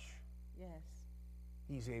much Yes.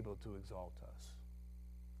 he's able to exalt us.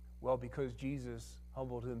 Well, because Jesus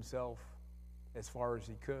humbled himself as far as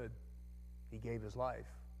he could, he gave his life.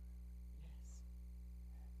 Yes.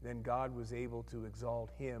 Then God was able to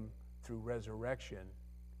exalt him through resurrection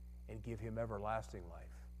and give him everlasting life.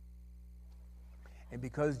 And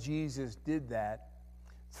because Jesus did that,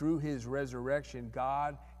 through his resurrection,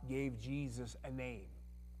 God gave Jesus a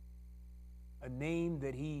name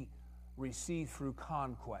that he received through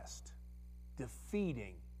conquest,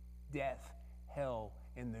 defeating death, hell,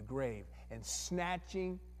 and the grave, and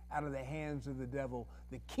snatching out of the hands of the devil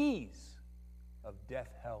the keys of death,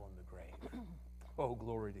 hell, and the grave. Oh,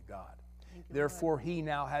 glory to God. Thank you, Therefore, he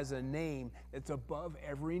now has a name that's above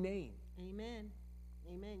every name. Lord. Amen.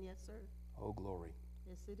 Amen. Yes, sir. Oh, glory.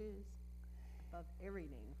 Yes, it is. Above every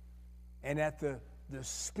name. And at the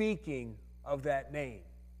speaking of that name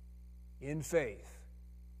in faith,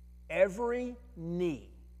 every knee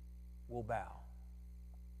will bow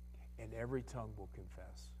and every tongue will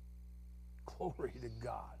confess. Glory to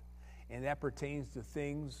God. And that pertains to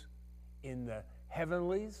things in the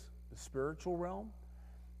heavenlies, the spiritual realm.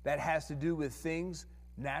 That has to do with things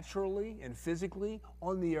naturally and physically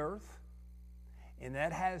on the earth. And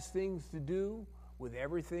that has things to do with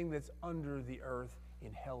everything that's under the earth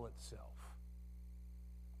in hell itself.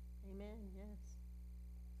 Amen. Yes.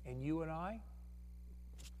 And you and I,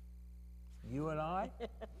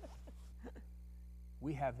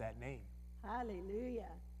 we have that name. Hallelujah.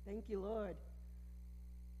 Thank you, Lord.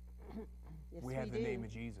 Yes, we have the do. name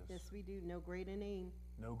of Jesus. Yes, we do. No greater name.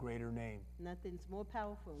 No greater name. Nothing's more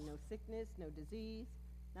powerful. No sickness, no disease,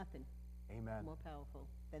 nothing Amen. more powerful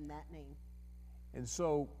than that name. And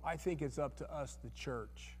so I think it's up to us, the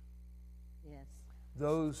church, Yes.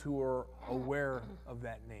 those who are aware of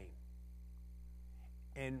that name.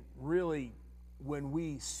 And really, when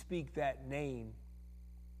we speak that name,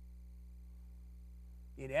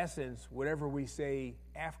 in essence, whatever we say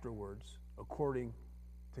afterwards, according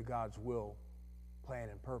to God's will, plan,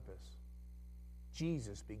 and purpose,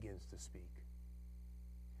 Jesus begins to speak.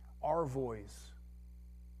 Our voice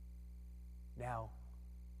now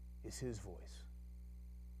is his voice.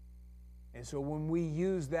 And so when we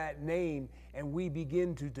use that name and we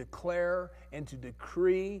begin to declare and to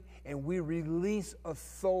decree and we release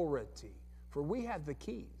authority, for we have the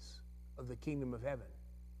keys of the kingdom of heaven.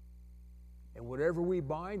 And whatever we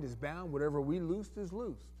bind is bound, whatever we loose is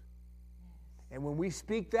loosed. And when we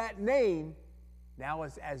speak that name, now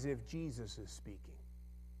it's as if Jesus is speaking.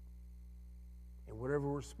 And whatever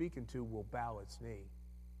we're speaking to will bow its knee.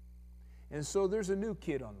 And so there's a new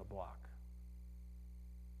kid on the block.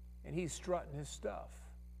 And he's strutting his stuff.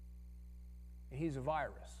 And he's a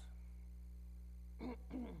virus.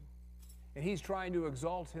 And he's trying to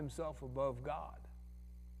exalt himself above God.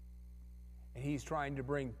 And he's trying to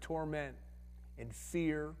bring torment and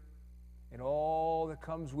fear and all that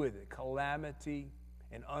comes with it, calamity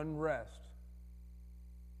and unrest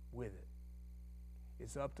with it.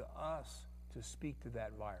 It's up to us to speak to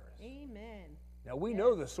that virus. Amen. Now, we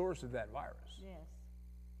know the source of that virus. Yes.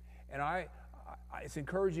 And it's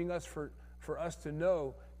encouraging us for us to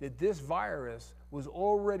know that this virus was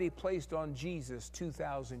already placed on Jesus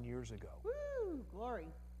 2,000 years ago. Woo! Glory.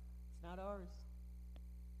 It's not ours.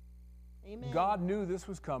 Amen. God knew this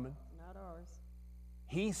was coming. Not ours.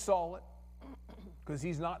 He saw it because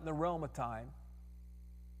he's not in the realm of time.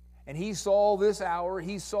 And he saw this hour.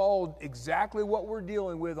 He saw exactly what we're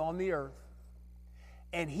dealing with on the earth.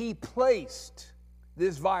 And he placed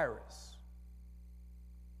this virus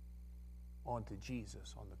onto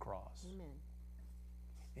Jesus on the cross. Amen.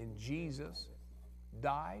 And Jesus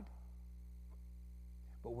died,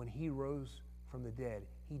 but when he rose from the dead,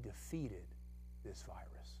 he defeated this virus.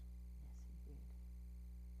 Yes, he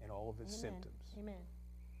did. And all of its Amen. symptoms. Amen.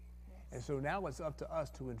 Yes. And so now it's up to us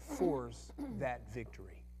to enforce that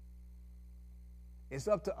victory. It's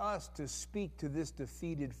up to us to speak to this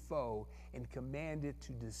defeated foe and command it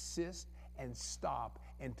to desist and stop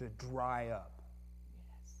and to dry up.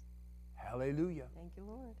 Yes. Hallelujah. Thank you,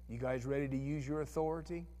 Lord. You guys ready to use your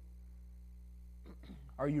authority?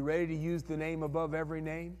 Are you ready to use the name above every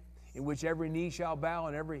name, in which every knee shall bow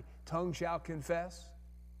and every tongue shall confess?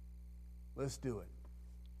 Let's do it.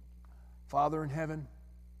 Father in heaven,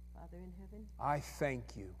 Father in heaven, I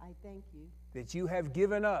thank you I thank you that you have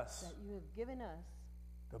given us that you have given us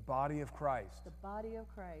the body of Christ, the body of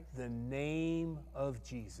Christ, the name of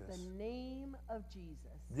Jesus. the name of Jesus.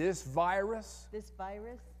 This virus This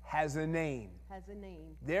virus has a name. has a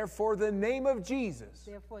name. Therefore, the name of Jesus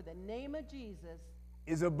Therefore, the name of Jesus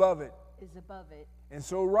is above it. is above it. And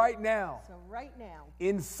so right now, So right now,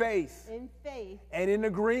 in faith in faith and in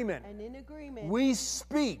agreement, and in agreement, we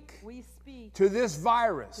speak we speak to this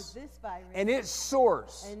virus to this virus and its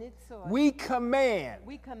source. and its source. We command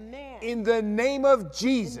We command in the name of in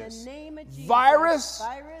Jesus, the name of Jesus, virus,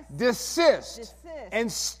 desist, desist and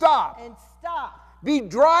stop. and stop. Be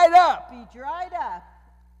dried up Be dried up.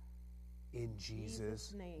 in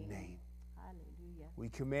Jesus' name. Hallelujah. We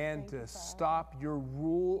command Thank you, to Father. stop your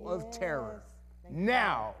rule of Yes. terror Thank you,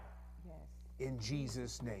 now Yes. in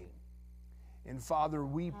Jesus' name. And Father,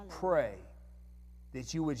 we Hallelujah. pray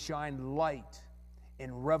that you would shine light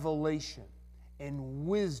and revelation and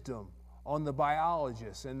wisdom on the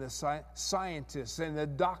biologists and the scientists and the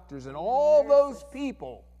doctors and all those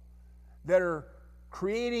people that are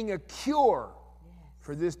creating a cure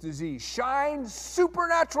for this disease. Shine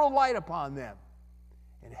supernatural light upon them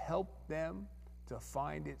and help them to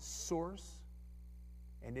find its source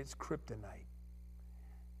and its kryptonite.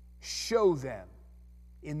 Show them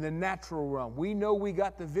in the natural realm. We know we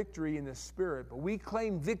got the victory in the spirit, but we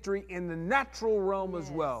claim victory in the natural realm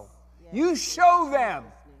as well. Yes. You show them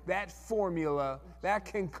that formula, that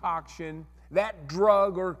concoction, that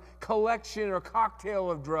drug or collection or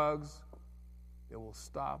cocktail of drugs that will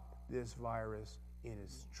stop this virus in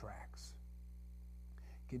its tracks.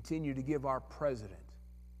 Continue to give our president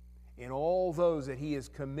and all those that he has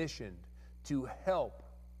commissioned to help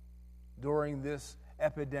during this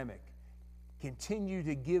epidemic. Continue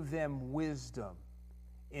to give them wisdom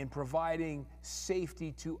in providing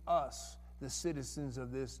safety to us, the citizens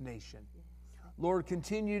of this nation. Lord,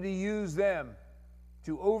 continue to use them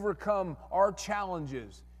to overcome our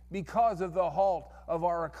challenges because of the halt of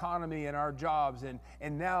our economy and our jobs and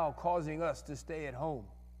now causing us to stay at home.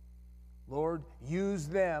 Lord, use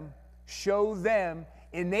them, show them,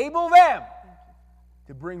 enable them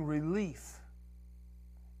to bring relief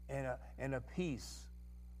and a peace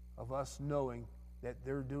of us knowing that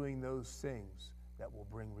they're doing those things that will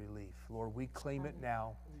bring relief. Lord, we claim it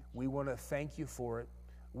now. We want to thank you for it.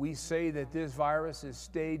 We say that this virus is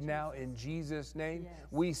stayed now in Jesus' name. Yes.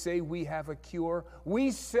 We say we have a cure.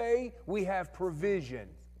 We say we have provision.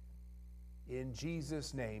 In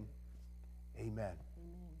Jesus' name, amen.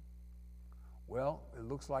 Amen. Well, it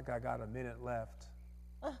looks like I got a minute left.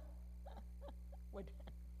 What?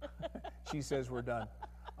 She says we're done.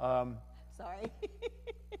 Sorry.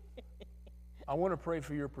 I want to pray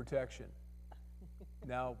for your protection.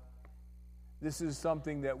 Now, this is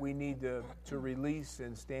something that we need to release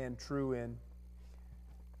and stand true in.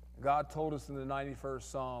 God told us in the 91st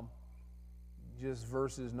Psalm, just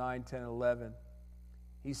verses 9, 10, 11,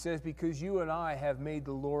 He says, because you and I have made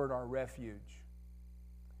the Lord our refuge,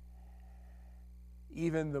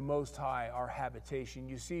 even the Most High our habitation.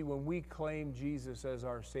 You see, when we claim Jesus as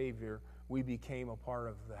our Savior, we became a part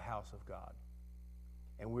of the house of God,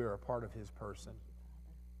 and we are a part of His person.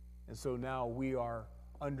 And so now we are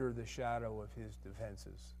under the shadow of His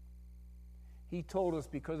defenses. He told us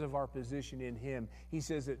because of our position in Him, He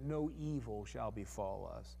says that no evil shall befall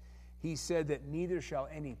us. He said that neither shall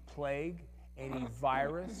any plague, any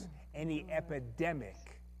virus, any epidemic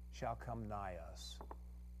shall come nigh us.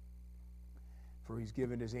 For He's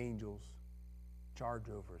given His angels charge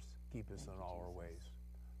over us, keep us in all our ways.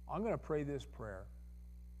 I'm going to pray this prayer.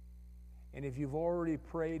 And if you've already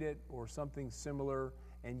prayed it or something similar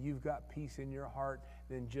and you've got peace in your heart,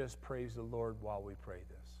 then just praise the Lord while we pray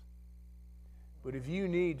this. But if you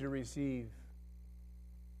need to receive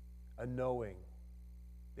a knowing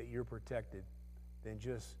that you're protected, then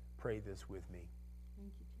just pray this with me.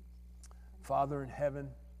 Thank you, Jesus. Father in heaven,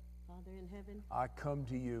 Father in heaven, I come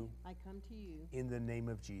to you I come to you in the name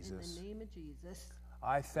of Jesus. in the name of Jesus.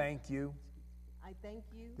 I thank you I thank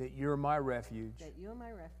you that you're my refuge that you're my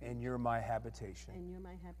refuge and you're my habitation. and you're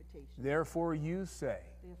my habitation. Therefore you say,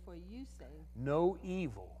 Therefore you say, no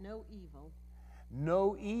evil, no evil,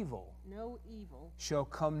 no evil no evil shall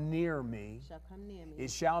come near me. shall come near me. It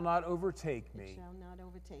shall not overtake It me. shall not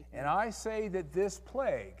overtake me. And I say that this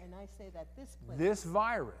plague, And I say that this plague, this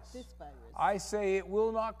virus, I say it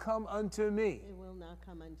will not come unto me. it will not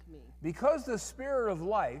come unto me. Because the Spirit of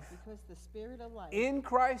life Because the Spirit of life in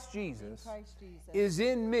Christ in Jesus Christ Jesus is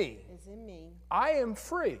in me. is in me. I am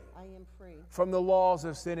free I am free from the laws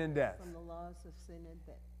of sin and death. from the laws of sin and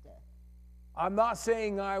death. I'm not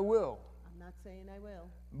saying I will, I'm not saying I will,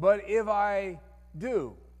 but if I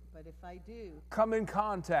do but if I do come in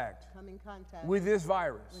contact come in contact with this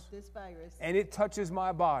virus with this virus and it touches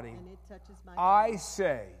my body, and it touches my I body,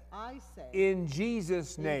 say I say in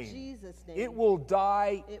Jesus' in name, Jesus' name, it will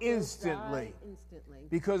die it instantly. will die instantly.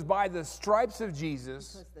 Because by the stripes of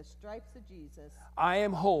Jesus, Because the stripes of Jesus, I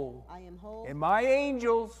am whole. I am whole, And my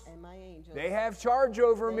angels, and my angels, they have charge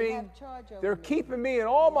over they me. have charge over They're me. keeping me in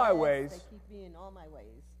all my Yes, ways. They keep me in all my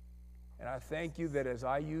ways. And I thank you that as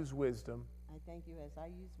I use wisdom, I thank you as I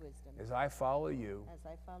use wisdom, as I follow you, as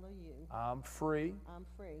I follow you, I'm free I'm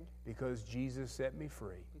free because Jesus set me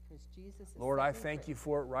free. because Jesus is Lord, set I me thank free. you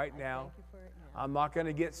for it right I now. thank you for it now. I'm not going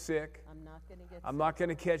to get sick. I'm not going to get I'm sick. not going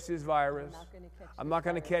to catch this virus. I'm not going to catch I'm this not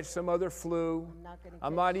going to virus. catch some other flu. I'm not going to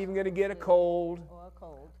I'm catch not even going to get a flu cold or a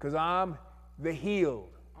cold. because I'm the healed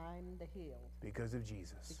I'm the healed because of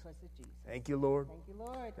Jesus. because of Jesus. Thank you, Lord. Thank you,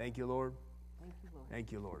 Lord. Thank you, Lord. Thank you, Lord.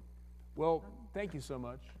 Thank you, Lord. Well, thank you so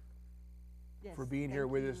much Yes, for being here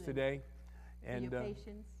thank with you us and today. for And your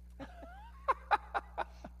patience.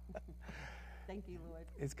 Thank you, Lord.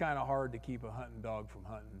 it's kind of hard to keep a hunting dog from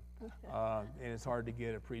hunting, and it's hard to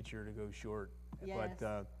get a preacher to go short. Yes.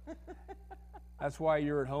 But that's why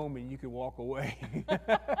you're at home and you can walk away.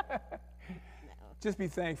 Just be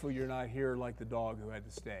thankful you're not here like the dog who had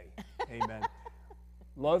to stay. Amen.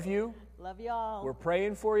 Love you. Love y'all. We're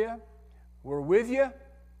praying for you. We're with you.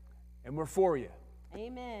 And we're for you.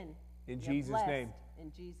 Amen. In You're Jesus' blessed. name.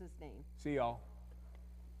 In Jesus' name. See y'all.